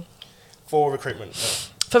general. For recruitment.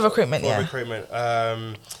 For recruitment, For recruitment.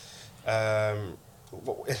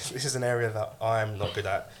 This is an area that I'm not good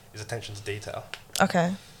at, is attention to detail.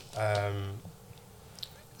 Okay.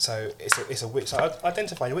 So so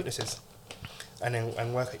identify your weaknesses,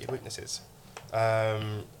 and work at your weaknesses.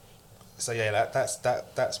 So yeah,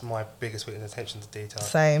 that's my biggest weakness, attention to detail.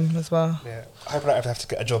 Same as well. Yeah, I hope I don't have to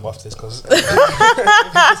get a job after this because.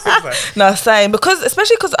 No, same,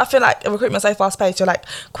 especially because I feel like recruitment's so fast paced. You're like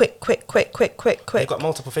quick. You've got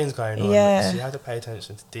multiple things going on. Yeah. So you have to pay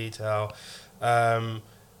attention to detail, and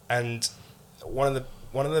one of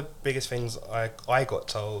the biggest things I got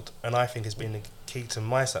told, and I think has been the key to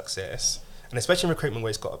my success, and especially in recruitment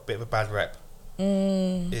where it's got a bit of a bad rep,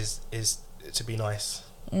 is to be nice.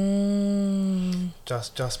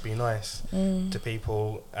 Just be nice to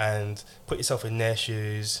people and put yourself in their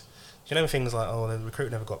shoes. You know, things like, oh, the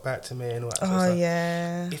recruiter never got back to me and all that sort of stuff.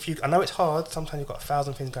 Yeah. I know it's hard. Sometimes you've got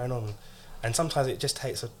 1,000 things going on, and sometimes it just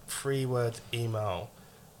takes a 3-word email,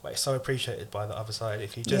 but it's so appreciated by the other side.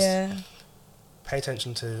 If you just pay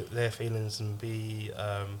attention to their feelings and be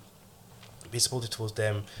supportive towards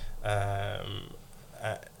them, show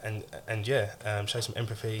some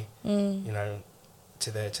empathy, you know, to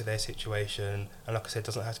their situation. And like I said, it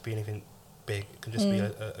doesn't have to be anything big. It can just be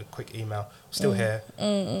a quick email. Still here.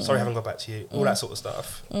 Sorry I haven't got back to you. All that sort of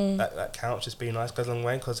stuff. That counts. Just being nice goes a long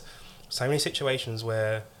way, because so many situations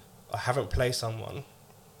where I haven't placed someone,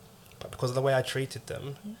 but because of the way I treated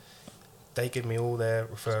them, they give me all their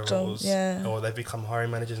referrals, or they become hiring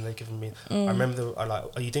managers and they're giving me. I remember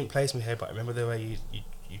you didn't place me here, but I remember the way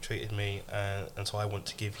you treated me, and so I want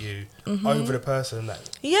to give you over the person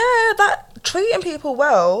that. Yeah, that treating people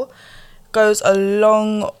well goes a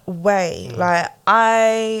long way. Like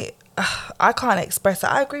I can't express it.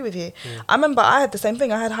 I agree with you. I remember I had the same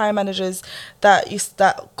thing. I had hiring managers that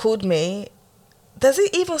called me. There's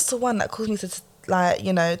even still one that calls me to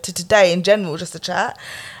today in general, just to chat.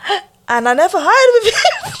 And I never hired with him.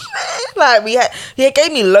 Like he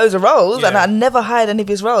gave me loads of roles, and I never hired any of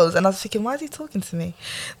his roles. And I was thinking, why is he talking to me?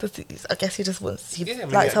 I guess he just wants.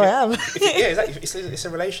 Likes how I am. Exactly. It's a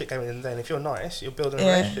relationship game, and then if you're nice, you're building a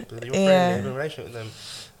relationship with them. You're friendly, a relationship with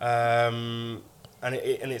them. And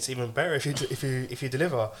it's even better if you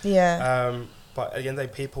deliver. Yeah. But at the end of the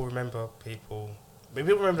day, people remember people.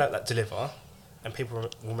 People remember that deliver. And people will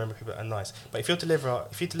remember people that are nice. But if you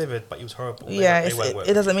delivered but you was horrible,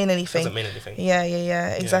 it doesn't mean anything.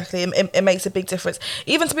 Yeah, exactly. It makes a big difference.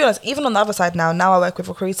 Even, to be honest, even on the other side now I work with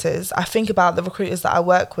recruiters. I think about the recruiters that I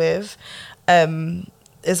work with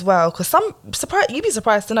as well. Because you'd be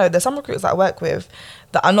surprised to know there's some recruiters that I work with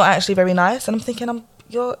that are not actually very nice. And I'm thinking,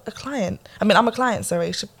 you're a client. I mean, I'm a client, sorry.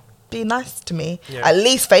 You should be nice to me. At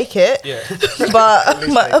least fake it.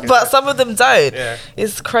 But some of them don't.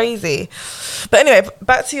 It's crazy. But anyway,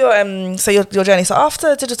 back to your journey. So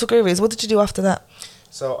after Digital Gurus, what did you do after that?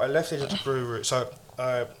 So I left Digital Gurus. So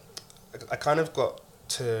I kind of got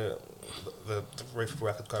to the roof of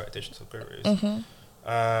where I could go at Digital Gurus.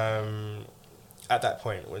 At that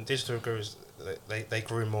point, when Digital Gurus they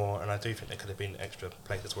grew more, and I do think there could have been extra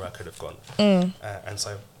places where I could have gone. And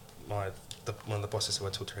so one of the bosses who I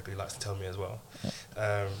talk to regularly likes to tell me as well.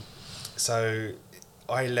 So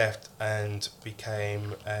I left and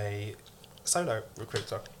became a solo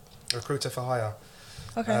recruiter for hire.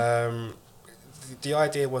 Okay. The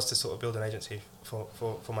idea was to sort of build an agency for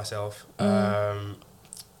myself. But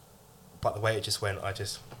the way it just went, I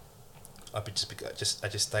just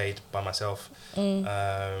stayed by myself. And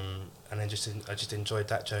then I just enjoyed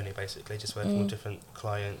that journey, basically, just working with different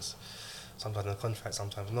clients. Sometimes on a contract,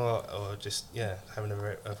 sometimes not, or just having a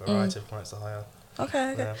variety of clients to hire.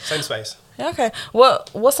 Okay. Same space. Yeah, okay.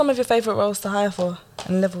 What's some of your favourite roles to hire for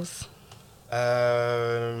and levels?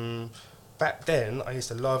 Back then, I used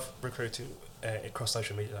to love recruiting across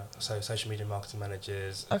social media. So social media marketing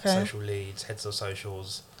managers, social leads, heads of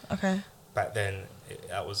socials. Okay. Back then,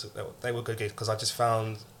 they were good gigs because I just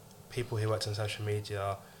found people who worked on social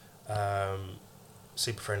media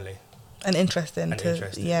super friendly. And interesting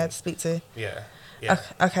to speak to. Yeah.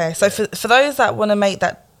 Okay. So for those that want to make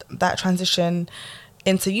that transition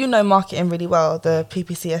into marketing really well, the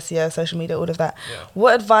PPC, SEO, social media, all of that.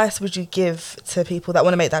 What advice would you give to people that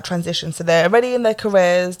want to make that transition? So they're already in their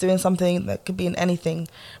careers doing something that could be in anything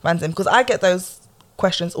random. Because I get those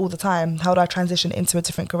questions all the time. How do I transition into a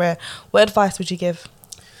different career? What advice would you give?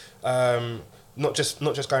 Not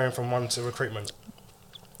just going from one to recruitment.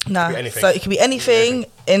 No, so it could be anything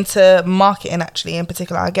into marketing. Actually, in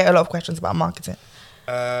particular, I get a lot of questions about marketing.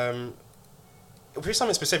 If it's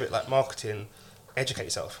something specific like marketing, educate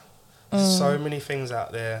yourself. There's so many things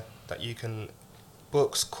out there that you can,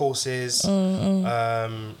 books, courses.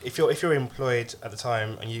 If you're employed at the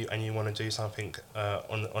time and you want to do something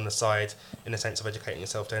on the side in the sense of educating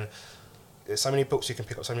yourself, then there's so many books you can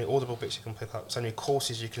pick up, so many Audible books you can pick up, so many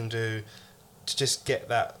courses you can do to just get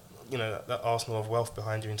that, you know, that arsenal of wealth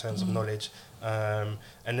behind you in terms of knowledge, and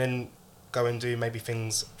then go and do maybe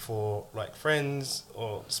things for like friends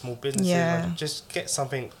or small businesses. Like, just get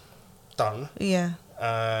something done. Yeah.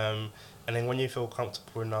 And then when you feel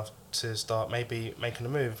comfortable enough to start maybe making a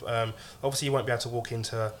move, obviously you won't be able to walk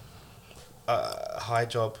into a high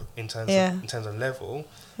job in terms of level.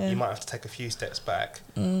 You might have to take a few steps back,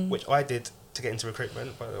 which I did to get into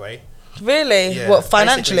recruitment, by the way. Really? Yeah. What,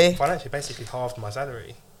 financially? Basically halved my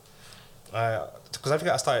salary. Because I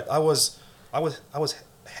think I started, I was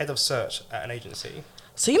head of search at an agency.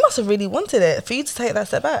 So you must have really wanted it for you to take that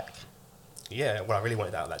step back. Yeah, well, I really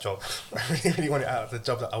wanted out of that job. I really wanted out of the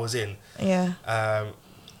job that I was in. Yeah.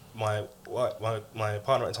 My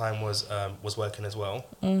partner at the time was working as well.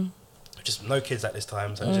 Just no kids at this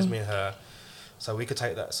time, so it was just me and her. So we could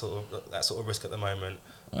take that sort of risk at the moment.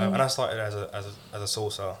 And I started as a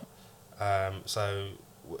sourcer. So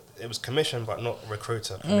it was commission, but not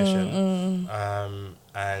recruiter commission.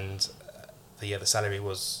 And the salary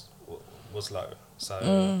was low.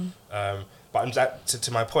 So, but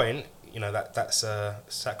to my point, you know, that's a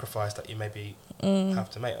sacrifice that you maybe have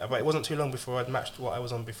to make. But it wasn't too long before I'd matched what I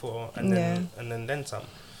was on before, and then some.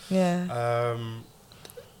 Yeah.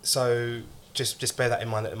 So just bear that in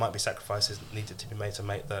mind, that there might be sacrifices needed to be made to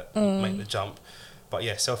make the jump. But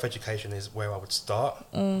yeah, self-education is where I would start.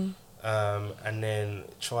 And then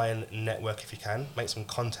try and network if you can, make some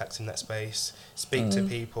contacts in that space, speak to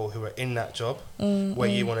people who are in that job where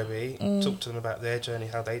you want to be, talk to them about their journey,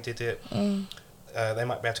 how they did it. They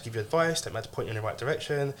might be able to give you advice, they might be able to point you in the right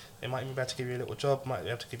direction, they might even be able to give you a little job, might be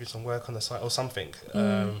able to give you some work on the site or something.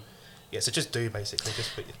 So just do, basically,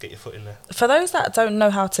 just get your foot in there. For those that don't know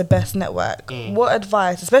how to best network, what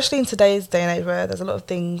advice, especially in today's day and age where there's a lot of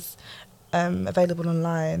things available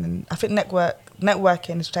online, and I think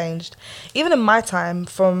networking has changed. Even in my time,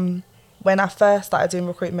 from when I first started doing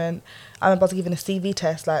recruitment, I remember I was given a CV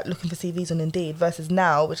test, like looking for CVs on Indeed, versus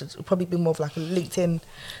now, which has probably been more of like a LinkedIn.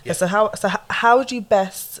 Yeah. So how would you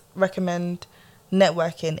best recommend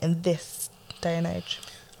networking in this day and age?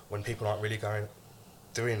 When people aren't really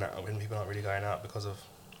doing that, when people aren't really going out because of...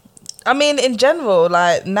 I mean, in general,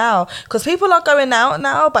 like now, because people are going out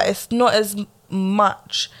now, but it's not as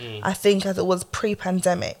much, I think, as it was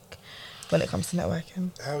pre-pandemic when it comes to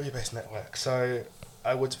networking. How are you best network? So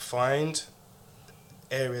I would find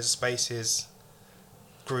areas, spaces,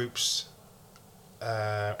 groups,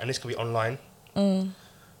 and this can be online,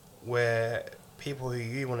 where people who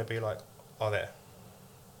you want to be like are there.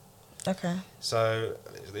 Okay. So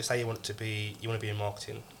let's say you want to be in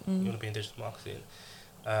marketing, you want to be in digital marketing.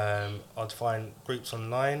 I'd find groups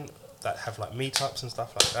online that have like meetups and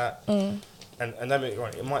stuff like that. And don't get me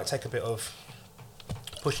wrong, it might take a bit of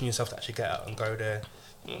pushing yourself to actually get out and go there.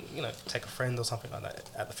 You know, take a friend or something like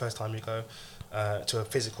that at the first time you go to a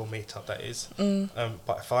physical meetup, that is.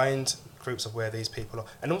 But find groups of where these people are.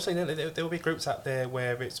 And also, you know, there will be groups out there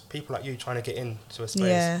where it's people like you trying to get into a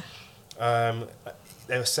space. Yeah.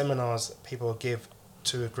 There are seminars people give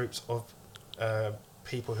to groups of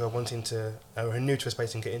people who are wanting to, who are new to a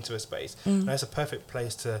space and get into a space. And it's a perfect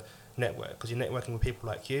place to network, because you're networking with people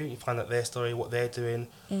like you find out their story, what they're doing.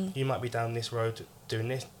 You might be down this road doing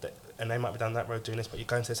this, and they might be down that road doing this, but you're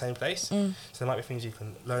going to the same place. So there might be things you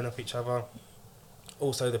can learn off each other.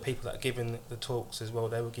 Also, the people that are giving the talks as well,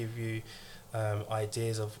 they will give you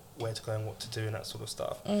ideas of where to go and what to do and that sort of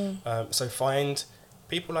stuff. So find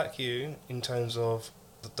people like you in terms of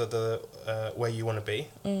the where you want to be.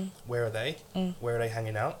 Where are they? Where are they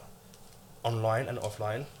hanging out? Online and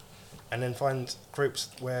offline. And then find groups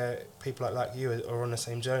where people like you are on the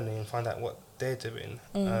same journey and find out what they're doing,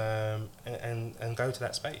 and go to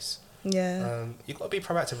that space. Yeah. You've got to be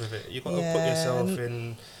proactive with it. You've got to put yourself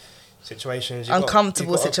in situations.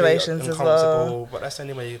 Uncomfortable situations as well. But that's the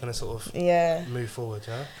only way you're going to sort of move forward,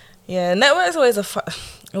 yeah? Yeah, network is always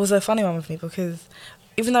it was a funny one with me, because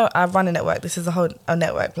even though I run a network, this is a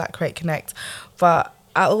network, Black Create Connect, but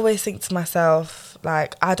I always think to myself,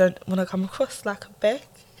 like, I don't want to come across like a beck.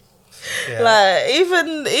 Yeah. Like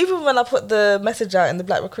even when I put the message out in the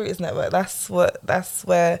Black Recruiters Network, that's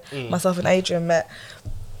where myself and Adrian met.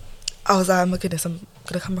 I was like, oh my goodness, I'm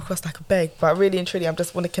gonna come across like a beg, but really and truly, I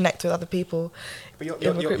just want to connect with other people. But your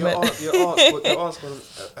ask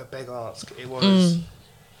was a beg ask. It was,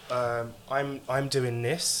 I'm doing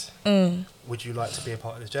this. Would you like to be a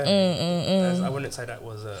part of this journey? I wouldn't say that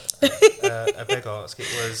was a beg ask. It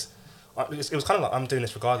was, it was kind of like, I'm doing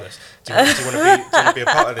this regardless. Do you want to be a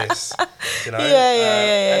part of this? You know?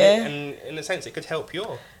 Yeah. And in a sense, it could help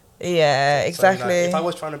your. Yeah, exactly. So, if I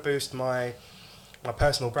was trying to boost my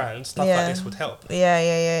personal brand, stuff like this would help.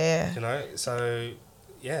 Yeah. You know, so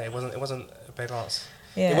yeah, it wasn't a big ask.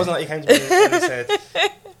 Yeah. It wasn't like you came to me and you said,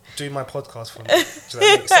 "Do my podcast for me."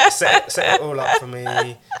 Set it all up for me.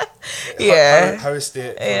 Host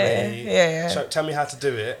it for me. Yeah. Tell me how to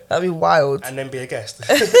do it. That'd be wild. And then be a guest.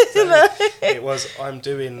 It was, I'm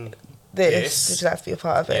doing this. Would you like to be a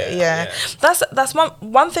part of it? Yeah. That's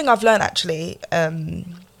one thing I've learned actually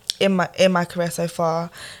in my career so far,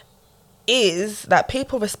 is that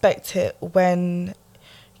people respect it when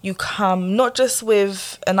you come not just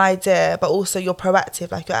with an idea, but also you're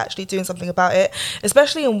proactive, like you're actually doing something about it,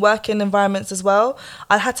 especially in working environments as well.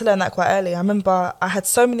 I had to learn that quite early. I remember I had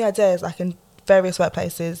so many ideas, like in various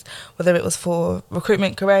workplaces, whether it was for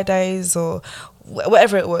recruitment career days or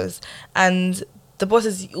whatever it was, and the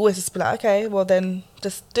bosses always just be like, okay, well then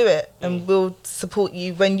just do it, and we'll support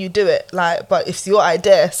you when you do it. Like, but it's your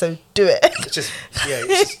idea, so do it. It's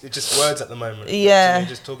just words at the moment. Yeah. You're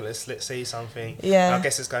just talking. Let's see something. Yeah. And I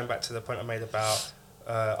guess it's going back to the point I made about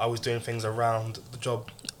I was doing things around the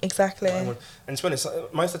job. Exactly. And to be honest,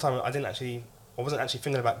 most of the time I wasn't actually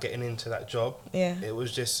thinking about getting into that job. Yeah. I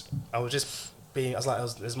was just being. I was like,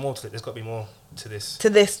 there's more to it. There's got to be more to this.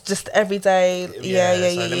 Just every day. Yeah.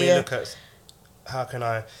 Let me look at. How can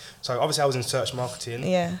I? So obviously I was in search marketing.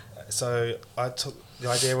 Yeah. So I took the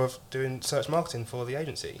idea of doing search marketing for the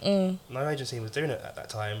agency. No agency was doing it at that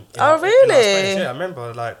time. Really? Yeah, I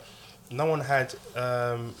remember like no one had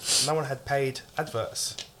paid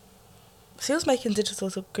adverts. She was making digital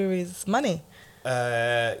gurus money.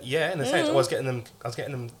 Yeah, in a sense, I was getting them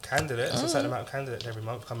candidates, a certain amount of candidates every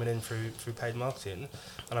month coming in through paid marketing,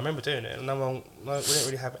 and I remember doing it. And we didn't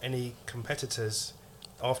really have any competitors.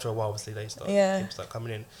 After a while, obviously, people start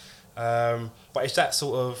coming in. But it's that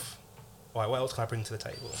sort of, right, what else can I bring to the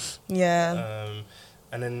table? Yeah.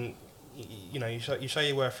 And then, you show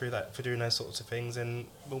your worth through that, for doing those sorts of things, and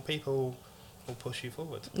people will push you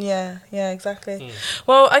forward. Yeah, exactly.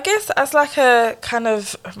 Well, I guess as like a kind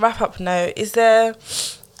of wrap-up note, is there...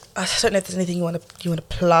 I don't know if there's anything you want to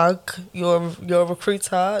plug. You're a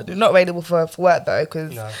recruiter. You're not available for work though,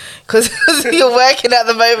 because you're working at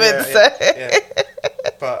the moment. Yeah.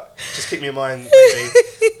 But just keep me in mind maybe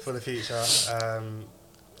for the future,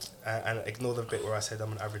 and ignore the bit where I said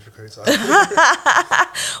I'm an average recruiter.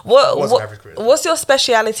 What's your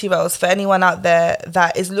speciality roles for anyone out there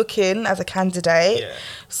that is looking as a candidate? Yeah.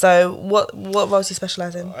 So what roles do you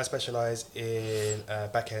specialise in? I specialise in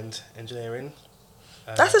back-end engineering.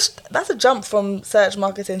 That's a jump from search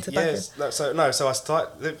marketing to back-end. So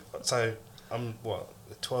I'm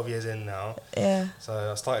 12 years in now. Yeah.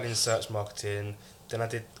 So I started in search marketing. Then I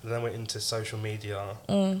went into social media.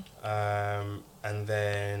 And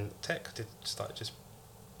then tech. Started just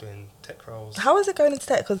doing tech roles. How was it going into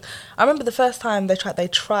tech? Because I remember the first time they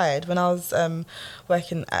tried when I was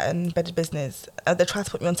working at an embedded business. They tried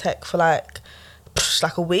to put me on tech for like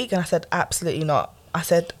a week, and I said absolutely not. I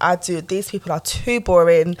said, these people are too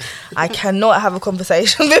boring. I cannot have a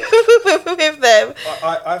conversation with them.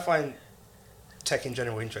 I find tech in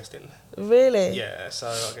general interesting. Really? Yeah. So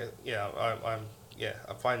I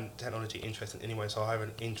find technology interesting anyway. So I have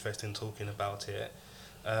an interest in talking about it.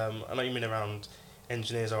 I know you mean around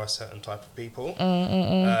engineers are a certain type of people.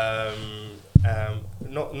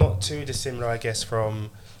 Not too dissimilar, I guess, from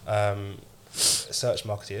search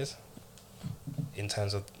marketers in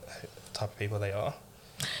terms of type of people they are.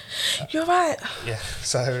 You're right. Yeah.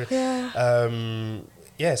 So. Yeah.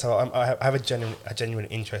 So I have a genuine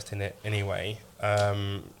interest in it anyway.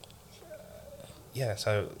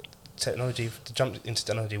 So technology, to jump into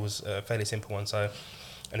technology was a fairly simple one. So,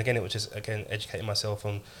 and again, it was just educating myself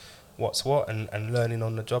on what's what and learning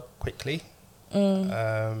on the job quickly,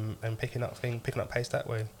 and picking up pace that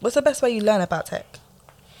way. What's the best way you learn about tech?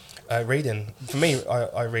 Reading. For me,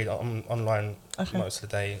 I read online most of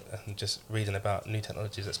the day, and just reading about new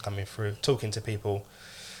technologies that's coming through, talking to people,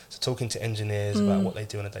 so talking to engineers about what they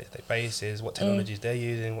do on a day-to-day basis, what technologies they're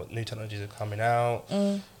using, what new technologies are coming out,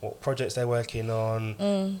 what projects they're working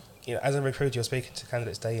on. As a recruiter, you're speaking to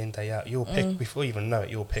candidates day in, day out. You'll pick, before you even know it,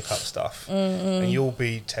 you'll pick up stuff, and you'll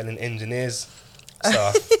be telling engineers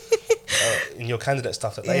stuff. In your candidate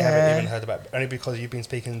stuff that they haven't even heard about, only because you've been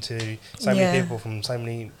speaking to so many people from so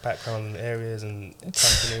many background areas and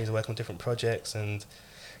companies working on different projects, and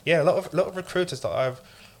a lot of recruiters that I've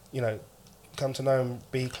come to know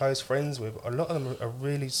and be close friends with, a lot of them are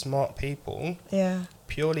really smart people. Yeah.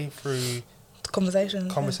 Purely through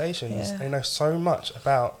conversations. They know so much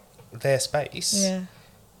about their space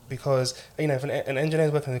because if an engineer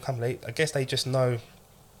is working in a company, I guess they just know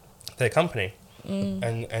their company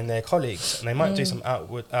and their colleagues, and they might do some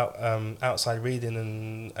outside reading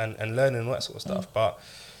and learning and all that sort of stuff. But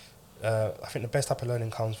I think the best type of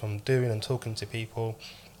learning comes from doing and talking to people.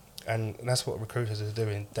 And that's what recruiters are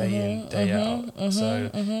doing day in, day out.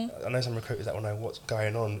 So I know some recruiters that will know what's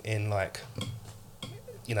going on in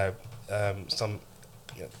some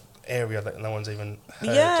area that no one's even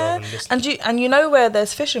heard of. And you know where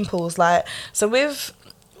there's fishing pools, like, so with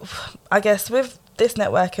this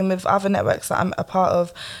network and with other networks that I'm a part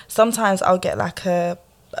of, sometimes I'll get like a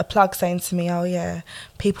plug saying to me, oh yeah,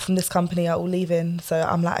 people from this company are all leaving, so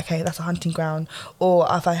I'm like, okay, that's a hunting ground. Or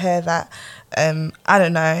if I hear that I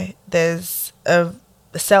don't know, there's a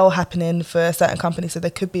sale happening for a certain company, so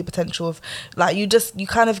there could be potential of, like, you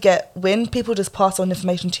kind of get wind, people just pass on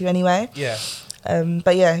information to you anyway.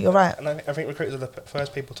 But yeah, you're right. And I think recruiters are the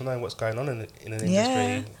first people to know what's going on in an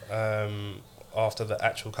industry after the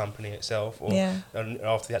actual company itself, or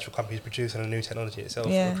after the actual company is producing a new technology itself.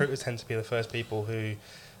 Recruiters tend to be the first people who,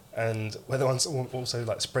 and we're the ones also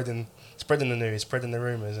like spreading the news, spreading the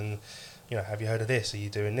rumours, and have you heard of this? Are you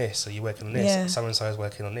doing this? Are you working on this? So and so is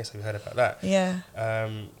working on this. Have you heard about that?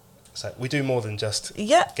 So we do more than just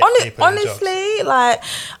get people honestly, jobs. Like,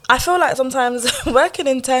 I feel like sometimes working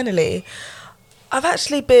internally, I've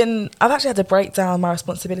actually had to break down my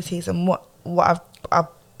responsibilities and what I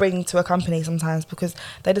bring to a company sometimes, because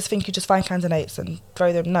they just think you just find candidates and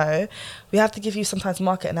throw them. No, we have to give you sometimes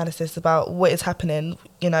market analysis about what is happening,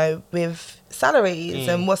 with salaries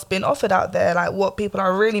and what's been offered out there, like what people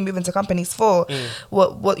are really moving to companies for,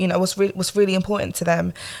 what's really important to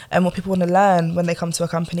them, and what people want to learn when they come to a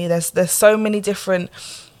company. There's so many different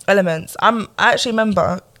elements. I actually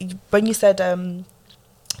remember when you said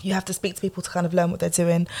you have to speak to people to kind of learn what they're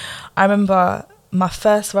doing. I remember my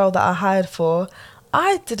first role that I hired for,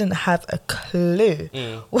 I didn't have a clue.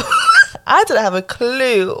 I didn't have a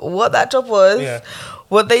clue what that job was,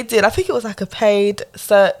 what they did. I think it was like a paid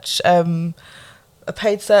search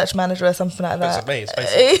manager or something like that.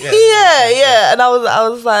 Yeah. And I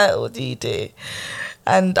was like, what do you do?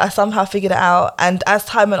 And I somehow figured it out. And as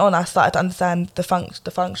time went on, I started to understand the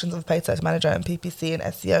functions of a paid search manager and PPC and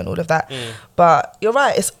SEO and all of that. But you're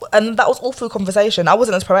right. And that was all through conversation. I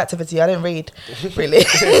wasn't as proactive as you. I didn't read, really.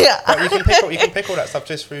 But you can pick all that stuff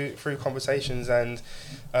just through conversations. And,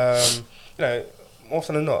 more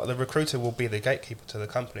often than not, the recruiter will be the gatekeeper to the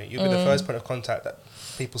company. You'll be the first point of contact that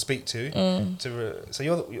people speak to. So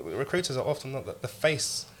recruiters are often not the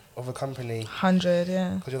face of a company. 100,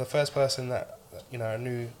 yeah. Because you're the first person that a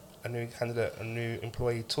new candidate, a new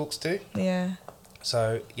employee talks to. Yeah.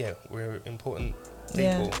 So we're important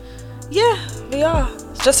people. Yeah, we are.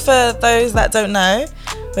 Just for those that don't know,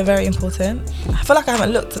 we're very important. I feel like I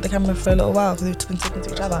haven't looked at the camera for a little while because we've been talking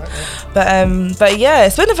to each other. But yeah,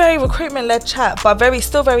 it's been a very recruitment-led chat, but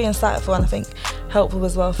still very insightful, and I think helpful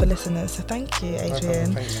as well for listeners. So thank you,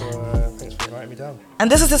 Adrian. Thanks for inviting me down.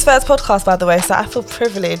 And this is his first podcast, by the way, so I feel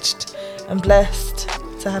privileged and blessed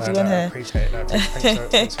to have you on here. I appreciate that.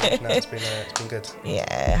 Thanks for reaching out. It's been good.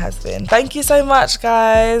 Yeah, it has been. Thank you so much,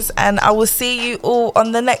 guys, and I will see you all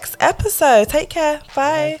on the next episode. Take care.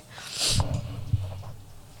 Bye.